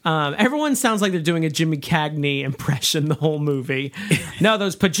 yeah. Everyone sounds like they're doing a Jimmy Cagney impression the whole movie. No,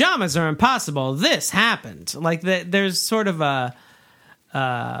 those pajamas are impossible. This happened. Like there's sort of a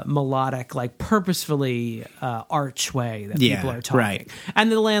melodic, like purposefully arch way that people are talking. Right.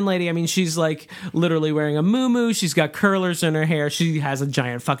 And the landlady, she's like literally wearing a muumuu. She's got curlers in her hair. She has a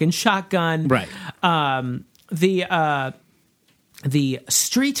giant fucking shotgun. Right. The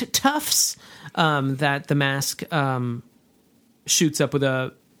street toughs that the mask shoots up with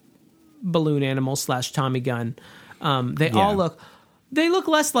a balloon animal / Tommy gun. All look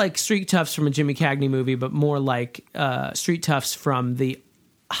less like street toughs from a Jimmy Cagney movie, but more like street toughs from the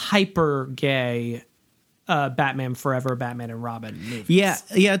hyper gay Batman Forever, Batman and Robin movies. Yeah.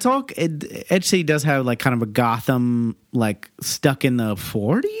 It's all. Edge City does have like kind of a Gotham, like stuck in the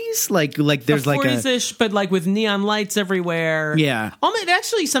 40s. Like there's like 40s-ish, but like with neon lights everywhere. Yeah. It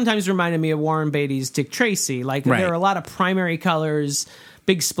actually sometimes reminded me of Warren Beatty's Dick Tracy. Like there are a lot of primary colors,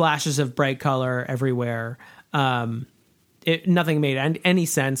 big splashes of bright color everywhere. Nothing made any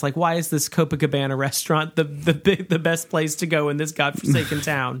sense. Like, why is this Copacabana restaurant the best place to go in this godforsaken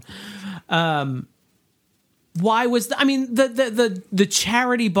town? Why was the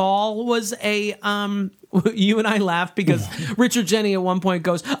charity ball was a you and I laughed because Richard Jeni at one point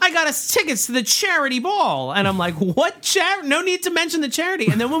goes, "I got us tickets to the charity ball," and I'm like, "What charity? No need to mention the charity."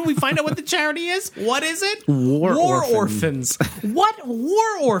 And then when we find out what the charity is, what is it? War Orphans. What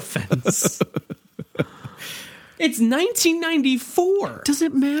War Orphans? It's 1994. Does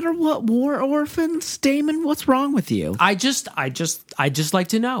it matter what War Orphans, Damon? What's wrong with you? I just like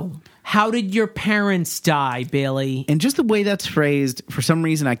to know. How did your parents die, Bailey? And just the way that's phrased, for some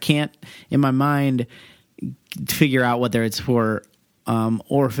reason, I can't, in my mind, figure out whether it's for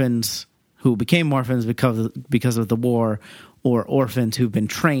orphans who became orphans because of the war, or orphans who've been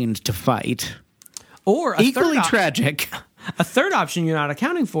trained to fight. Or equally tragic. A third option you're not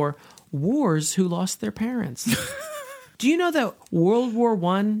accounting for: wars who lost their parents. Do you know that World War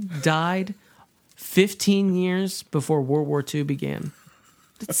I died 15 years before World War II began?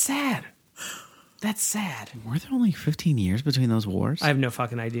 It's sad. That's sad. Were there only 15 years between those wars? I have no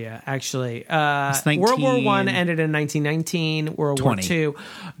fucking idea, actually. It's World War I ended in 1919. World 20. War II.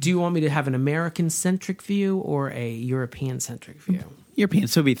 Do you want me to have an American-centric view or a European-centric view? European,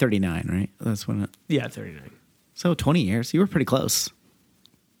 so it'd be 39, right? That's when it... Yeah, 39. So 20 years. You were pretty close.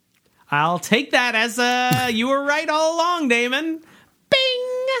 I'll take that as you were right all along, Damon. Bing!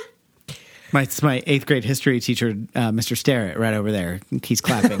 It's my 8th grade history teacher, Mr. Starrett, right over there. He's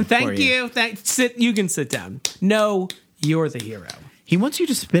clapping. Thank for you. You can sit down. No, you're the hero. He wants you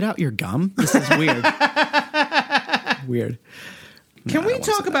to spit out your gum? This is weird. Weird. Can we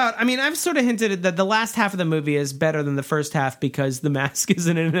talk about... I mean, I've sort of hinted that the last half of the movie is better than the first half because the mask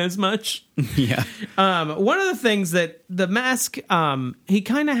isn't in it as much. Yeah. One of the things that the mask, he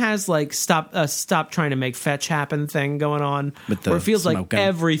kind of has like stop trying to make fetch happen thing going on. With the where it feels like smoking.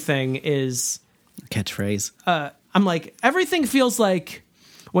 everything is... Catchphrase. I'm like, everything feels like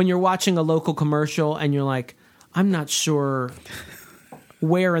when you're watching a local commercial and you're like, I'm not sure...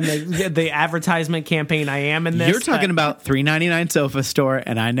 where in the advertisement campaign I am in this. You're talking about $3.99 Sofa Store,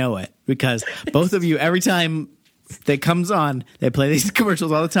 and I know it because both of you, every time that comes on, they play these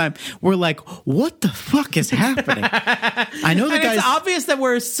commercials all the time. We're like, what the fuck is happening? I know the and guys. It's obvious that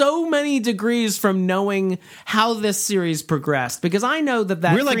we're so many degrees from knowing how this series progressed because I know that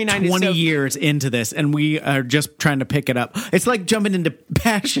We're like 20 years into this, and we are just trying to pick it up. It's like jumping into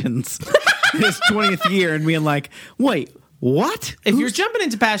Passions this 20th year and being like, wait. What? If you're jumping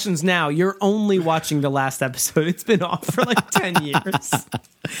into Passions now, you're only watching the last episode. It's been off for like 10 years.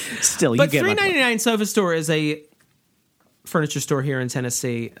 Still, you but get $3.99 Sofa Store is a furniture store here in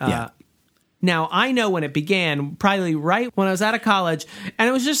Tennessee. Yeah. Now, I know when it began, probably right when I was out of college, and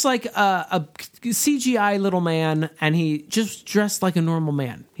it was just like a CGI little man, and he just dressed like a normal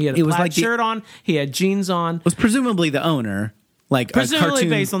man. He had a black shirt on, he had jeans on. Was presumably the owner, like presumably a cartoon.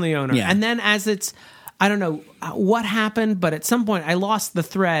 Based on the owner. Yeah. And then as it's... I don't know what happened, but at some point I lost the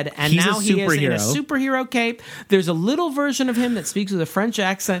thread, and He's now a he is in a superhero. superhero cape. There's a little version of him that speaks with a French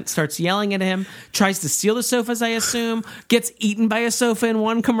accent, starts yelling at him, tries to steal the sofas, I assume, gets eaten by a sofa in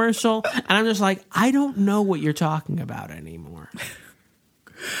one commercial, and I'm just like, I don't know what you're talking about anymore.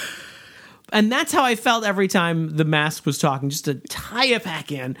 And that's how I felt every time the mask was talking, just to tie it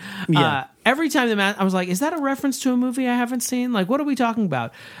back in. Yeah. Every time the mask, I was like, is that a reference to a movie I haven't seen? Like, what are we talking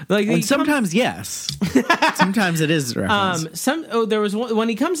about? Like, And sometimes, yes. Sometimes it is a reference. There was one, when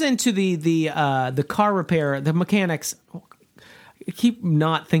he comes into the car repair, the mechanics. I keep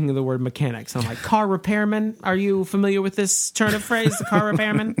not thinking of the word mechanics. I'm like, car repairman. Are you familiar with this turn of phrase, the car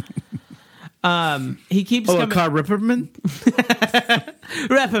repairman? He keeps a coming. car ripperman?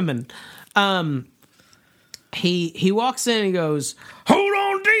 Repairman. He walks in and he goes, hold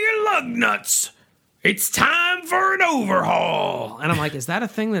on to your lug nuts. It's time for an overhaul. And I'm like, is that a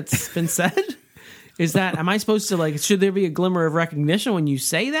thing that's been said? Am I supposed to, like, should there be a glimmer of recognition when you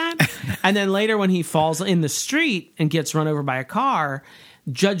say that? And then later when he falls in the street and gets run over by a car,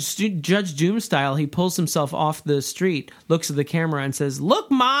 Judge Doom style, he pulls himself off the street, looks at the camera and says,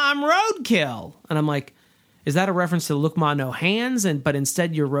 look, Ma, I'm roadkill. And I'm like, is that a reference to Look Ma No Hands, but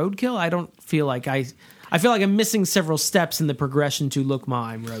instead you're roadkill? I don't feel like I feel like I'm missing several steps in the progression to Look Ma,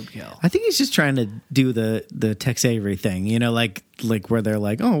 I'm roadkill. I think he's just trying to do the Tex Avery thing, like where they're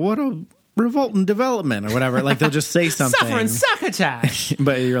like, oh, what a revolting development or whatever. Like they'll just say something. Suffering succotash.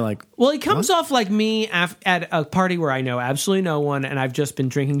 But you're like, well, he comes off like me at a party where I know absolutely no one, and I've just been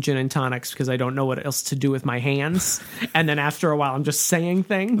drinking gin and tonics because I don't know what else to do with my hands. And then after a while, I'm just saying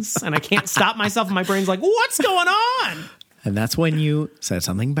things, and I can't stop myself, and my brain's like, what's going on? And that's when you said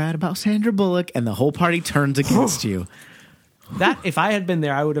something bad about Sandra Bullock, and the whole party turns against you. That, if I had been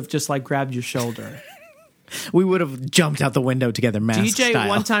there, I would have just like grabbed your shoulder. We would have jumped out the window together, mask DJ, style.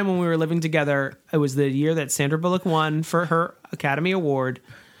 one time when we were living together, it was the year that Sandra Bullock won for her Academy Award.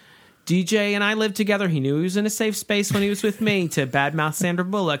 DJ and I lived together. He knew he was in a safe space when he was with me to badmouth Sandra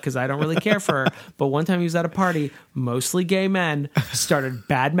Bullock because I don't really care for her. But one time he was at a party, mostly gay men, started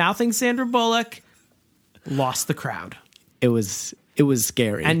badmouthing Sandra Bullock, lost the crowd. It was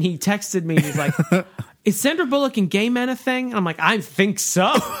scary. And he texted me, he's like, is Sandra Bullock and gay men a thing? And I'm like, I think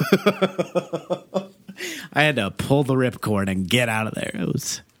so. I had to pull the ripcord and get out of there. It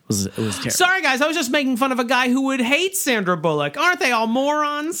was terrible. Sorry, guys. I was just making fun of a guy who would hate Sandra Bullock. Aren't they all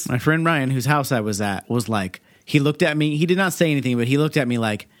morons? My friend Ryan, whose house I was at, was like, he looked at me. He did not say anything, but he looked at me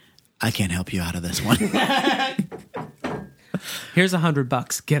like, I can't help you out of this one. Here's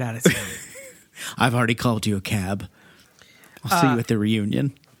 $100. Get out of town. I've already called you a cab. I'll see you at the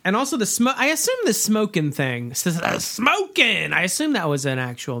reunion. And also the smoke. I assume the smoking thing. Smoking. I assume that was an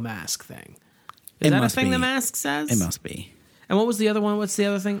actual mask thing. Is that a thing the mask says? It must be. And what was the other one? What's the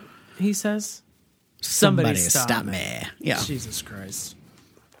other thing he says? Somebody stop me. Yeah. Jesus Christ.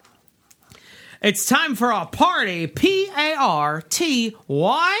 It's time for a party. Party.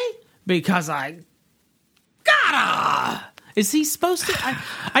 Because I gotta. Is he supposed to?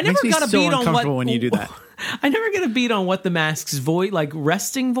 I never got a beat on what. When you do that. I never get a beat on what the mask's voice, like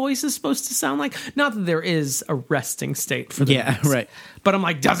resting voice, is supposed to sound like. Not that there is a resting state for the mask. Right. But I'm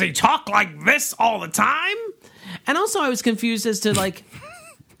like, does he talk like this all the time? And also, I was confused as to like.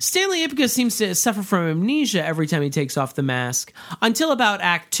 Stanley Ipkiss seems to suffer from amnesia every time he takes off the mask until about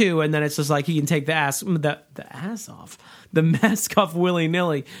Act 2, and then it's just like he can take the mask off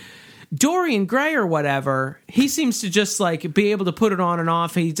willy-nilly. Dorian Gray or whatever, he seems to just like be able to put it on and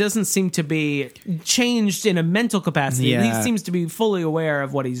off. He doesn't seem to be changed in a mental capacity. Yeah. He seems to be fully aware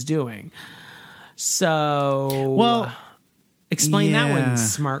of what he's doing. So, Well, explain that yeah. one,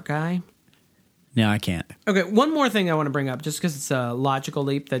 smart guy. No, I can't. Okay, one more thing I want to bring up, just because it's a logical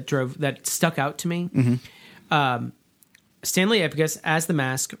leap that stuck out to me. Mm-hmm. Stanley Ipkiss, as the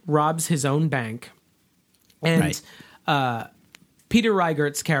Mask, robs his own bank, and Peter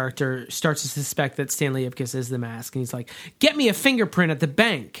Reigert's character starts to suspect that Stanley Ipkiss is the Mask, and he's like, "Get me a fingerprint at the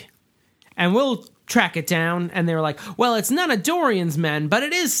bank, and we'll track it down." And they're like, "Well, it's none of Dorian's men, but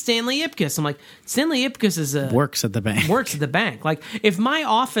it is Stanley Ipkiss." I'm like, Stanley Ipkiss is Works at the bank. Works at the bank. Like, if my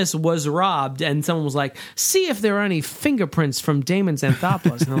office was robbed and someone was like, "See if there are any fingerprints from Damon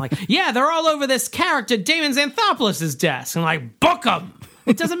Xanthopoulos," and they're like, "Yeah, they're all over this character Damon Xanthopoulos' desk," and I'm like, book them.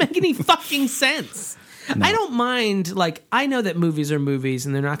 It doesn't make any fucking sense. No. I don't mind. Like, I know that movies are movies,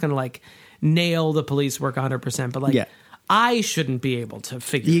 and they're not going to like nail the police work 100%, but like. Yeah. I shouldn't be able to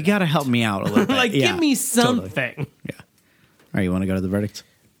figure. You got to help me out a little bit. Like, give me something. Totally. Yeah. All right, you want to go to the verdict?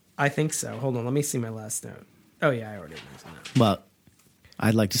 I think so. Hold on, let me see my last note. Oh yeah, I already mentioned that. Well,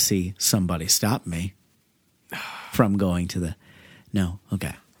 I'd like to see somebody stop me from going to the. No,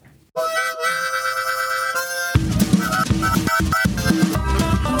 okay.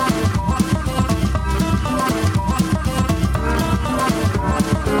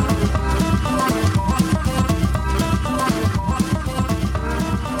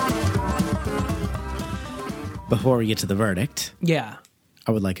 Before we get to the verdict, yeah,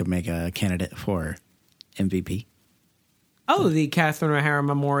 I would like to make a candidate for MVP. Oh, the Catherine O'Hara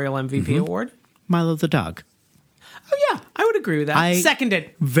Memorial MVP Award? Milo the dog. Oh, yeah, I would agree with that. I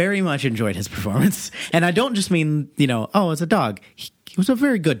Seconded. Very much enjoyed his performance. And I don't just mean, it's a dog. He was a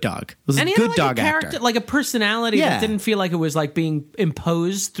very good dog. It was a good dog actor. Like a personality that didn't feel like it was like being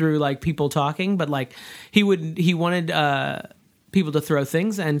imposed through like people talking, but like he wanted people to throw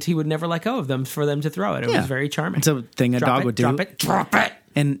things, and he would never let go of them for them to throw it. It was very charming. It's a thing a dog would do. Drop it.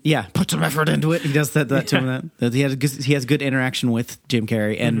 And put some effort into it. He does that to him. He has good interaction with Jim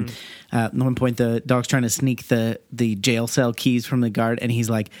Carrey. And at one point, the dog's trying to sneak the jail cell keys from the guard, and he's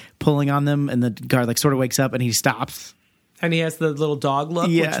like pulling on them, and the guard like sort of wakes up, and he stops. And he has the little dog look,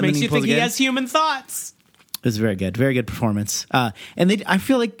 which makes you think he has human thoughts. It was very good performance. And I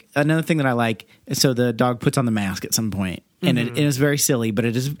feel like another thing that I like. So the dog puts on the mask at some point, and it is very silly, but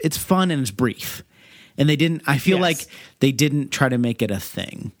it's fun and it's brief. And they didn't. I feel like they didn't try to make it a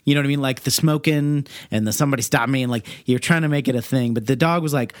thing. You know what I mean? Like the smoking and the somebody stop me, and like you're trying to make it a thing. But the dog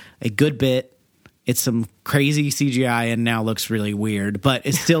was like a good bit. It's some crazy CGI and now looks really weird, but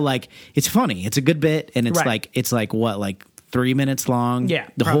it's still like it's funny. It's a good bit, and it's like what 3 minutes long. Yeah,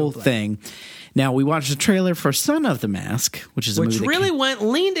 the whole thing. Now we watched the trailer for Son of the Mask, which is a movie that really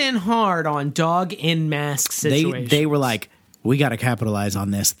leaned in hard on dog in mask situations. They were like, we got to capitalize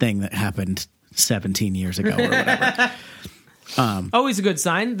on this thing that happened 17 years ago or whatever. Always a good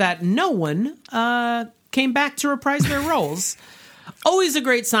sign that no one came back to reprise their roles. Always a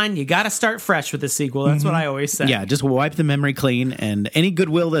great sign. You got to start fresh with a sequel. That's what I always say. Yeah, just wipe the memory clean, and any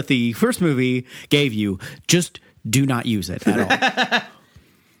goodwill that the first movie gave you, just do not use it at all.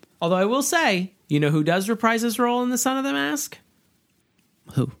 Although I will say, you know who does reprise his role in The Son of the Mask?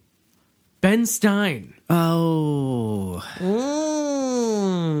 Who? Ben Stein. Oh.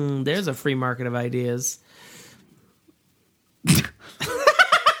 There's a free market of ideas.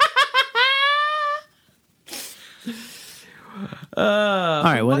 All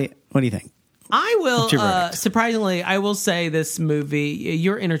right, what do you think? I will, surprisingly, I will say this movie,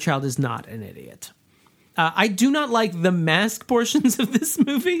 your inner child is not an idiot. I do not like the mask portions of this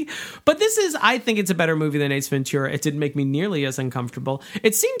movie, but I think it's a better movie than Ace Ventura. It didn't make me nearly as uncomfortable.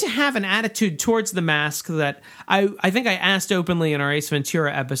 It seemed to have an attitude towards the mask that I think I asked openly in our Ace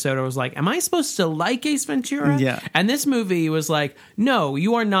Ventura episode. I was like, am I supposed to like Ace Ventura? Yeah. And this movie was like, no,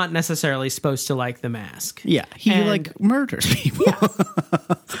 you are not necessarily supposed to like the mask. Yeah, he murders people.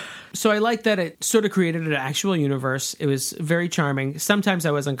 Yeah. So I like that it sort of created an actual universe. It was very charming. Sometimes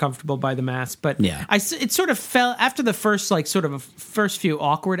I was uncomfortable by the mask, but Yeah. it sort of fell after the first first few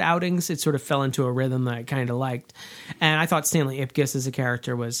awkward outings. It sort of fell into a rhythm that I kind of liked, and I thought Stanley Ipkiss as a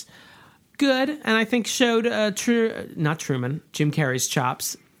character was good, and I think showed not Truman, Jim Carrey's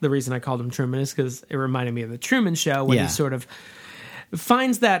chops. The reason I called him Truman is because it reminded me of the Truman Show when Yeah. he sort of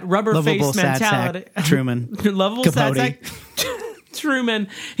finds that rubber Lovable face sad mentality. sack Truman. Lovable sad Capote. sack Truman.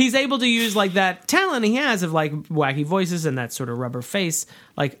 He's able to use like that talent he has of like wacky voices and that sort of rubber face.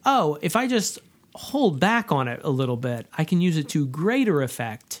 Like, oh, if I just hold back on it a little bit, I can use it to greater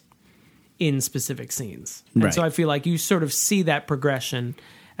effect in specific scenes. And Right. so I feel like you sort of see that progression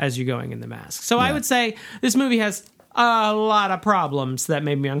as you're going in The Mask. So I Yeah. would say this movie has a lot of problems that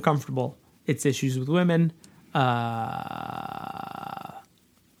made me uncomfortable. Its issues with women.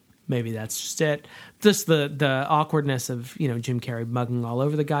 Maybe that's just it. Just the awkwardness of, Jim Carrey mugging all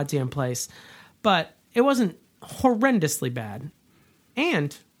over the goddamn place. But it wasn't horrendously bad.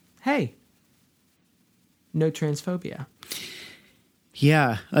 And, hey, no transphobia.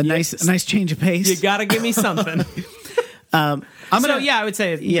 Yeah, a nice change of pace. You gotta give me something. I would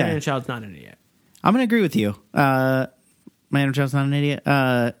say Yeah. Your Inner Child's not an idiot. I'm going to agree with you. My inner child's not an idiot.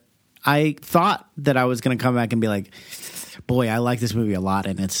 I thought that I was going to come back and be like, boy, I like this movie a lot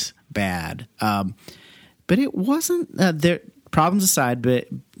and it's bad. But it wasn't. There problems aside, but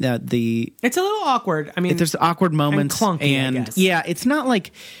It's a little awkward. I mean, there's awkward moments. clunky, I guess. Yeah, it's not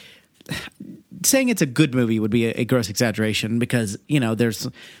like saying it's a good movie would be a gross exaggeration because, there's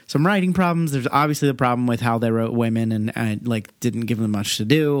some writing problems. There's obviously the problem with how they wrote women and didn't give them much to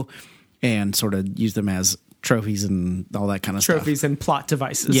do and sort of use them as trophies and all that kind of stuff. trophies and plot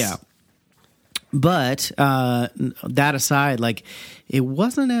devices. Yeah. But that aside, it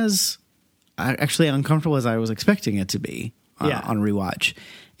wasn't as actually uncomfortable as I was expecting it to be on rewatch.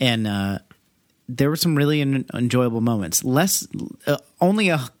 And there were some really enjoyable moments. Only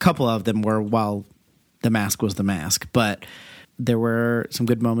a couple of them were while The Mask was The Mask. But there were some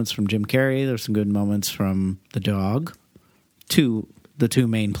good moments from Jim Carrey. There were some good moments from the dog. The two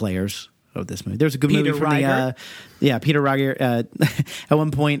main players of this movie. There's a good Peter movie from Riegert. Peter Riegert. At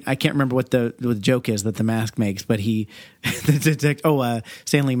one point, I can't remember what the joke is that the mask makes, but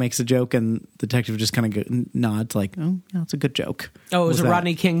Stanley makes a joke, and the detective just kind of nods, like, "Oh, yeah, it's a good joke." Oh, it was a that?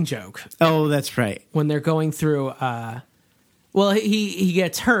 Rodney King joke Oh, that's right. when they're going through. He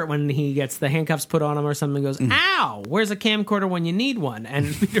gets hurt when he gets the handcuffs put on him or something. Goes, "Ow! Where's a camcorder when you need one?"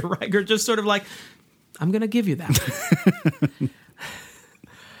 And Peter Riegert just sort of like, "I'm going to give you that."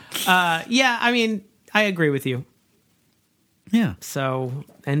 Yeah, I mean, I agree with you. Yeah. So,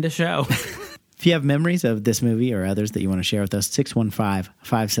 end of show. If you have memories of this movie or others that you want to share with us,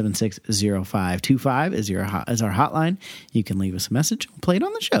 615-576-0525 is our hotline. You can leave us a message. We'll play it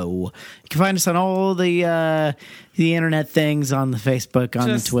on the show. You can find us on all the internet things, on the Facebook, on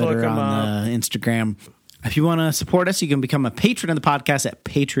Just the Twitter, look 'em on the Instagram. If you want to support us, you can become a patron of the podcast at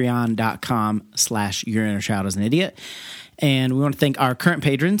patreon.com/Your Inner Child is an Idiot. And we want to thank our current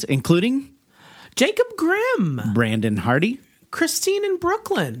patrons, including Jacob Grimm, Brandon Hardy, Christine in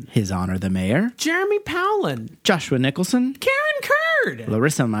Brooklyn, His Honor the Mayor, Jeremy Powlin, Joshua Nicholson, Karen Kurd,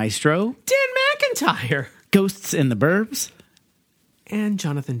 Larissa Maestro, Dan McIntyre, Ghosts in the Burbs, and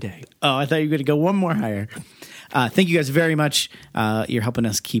Jonathan Day. Oh, I thought you were going to go one more higher. Thank you guys very much. You're helping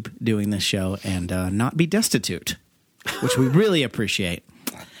us keep doing this show and not be destitute, which we really appreciate.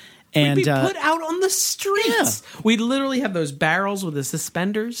 And We'd be put out on the streets. Yeah. We'd literally have those barrels with the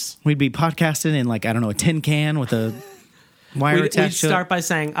suspenders. we'd be podcasting in a tin can with a wire We'd attached to start it. by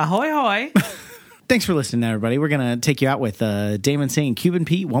saying, ahoy, hoy. Thanks for listening, everybody. We're going to take you out with Damon singing Cuban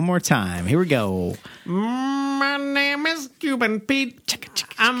Pete one more time. Here we go. My name is Cuban Pete.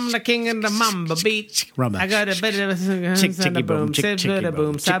 I'm the king of the mamba beat. Rumba. I got a bit of a Chick, chicky boom, chick, chicky boom,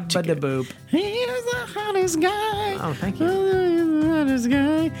 boom, chick, sabba chicky. boop. He was the hottest guy. Oh, thank you. The hottest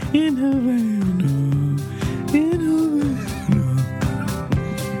guy in Havana.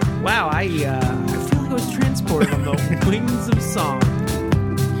 Wow, I feel like I was transported on the wings of song.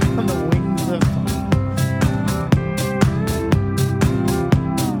 On the wing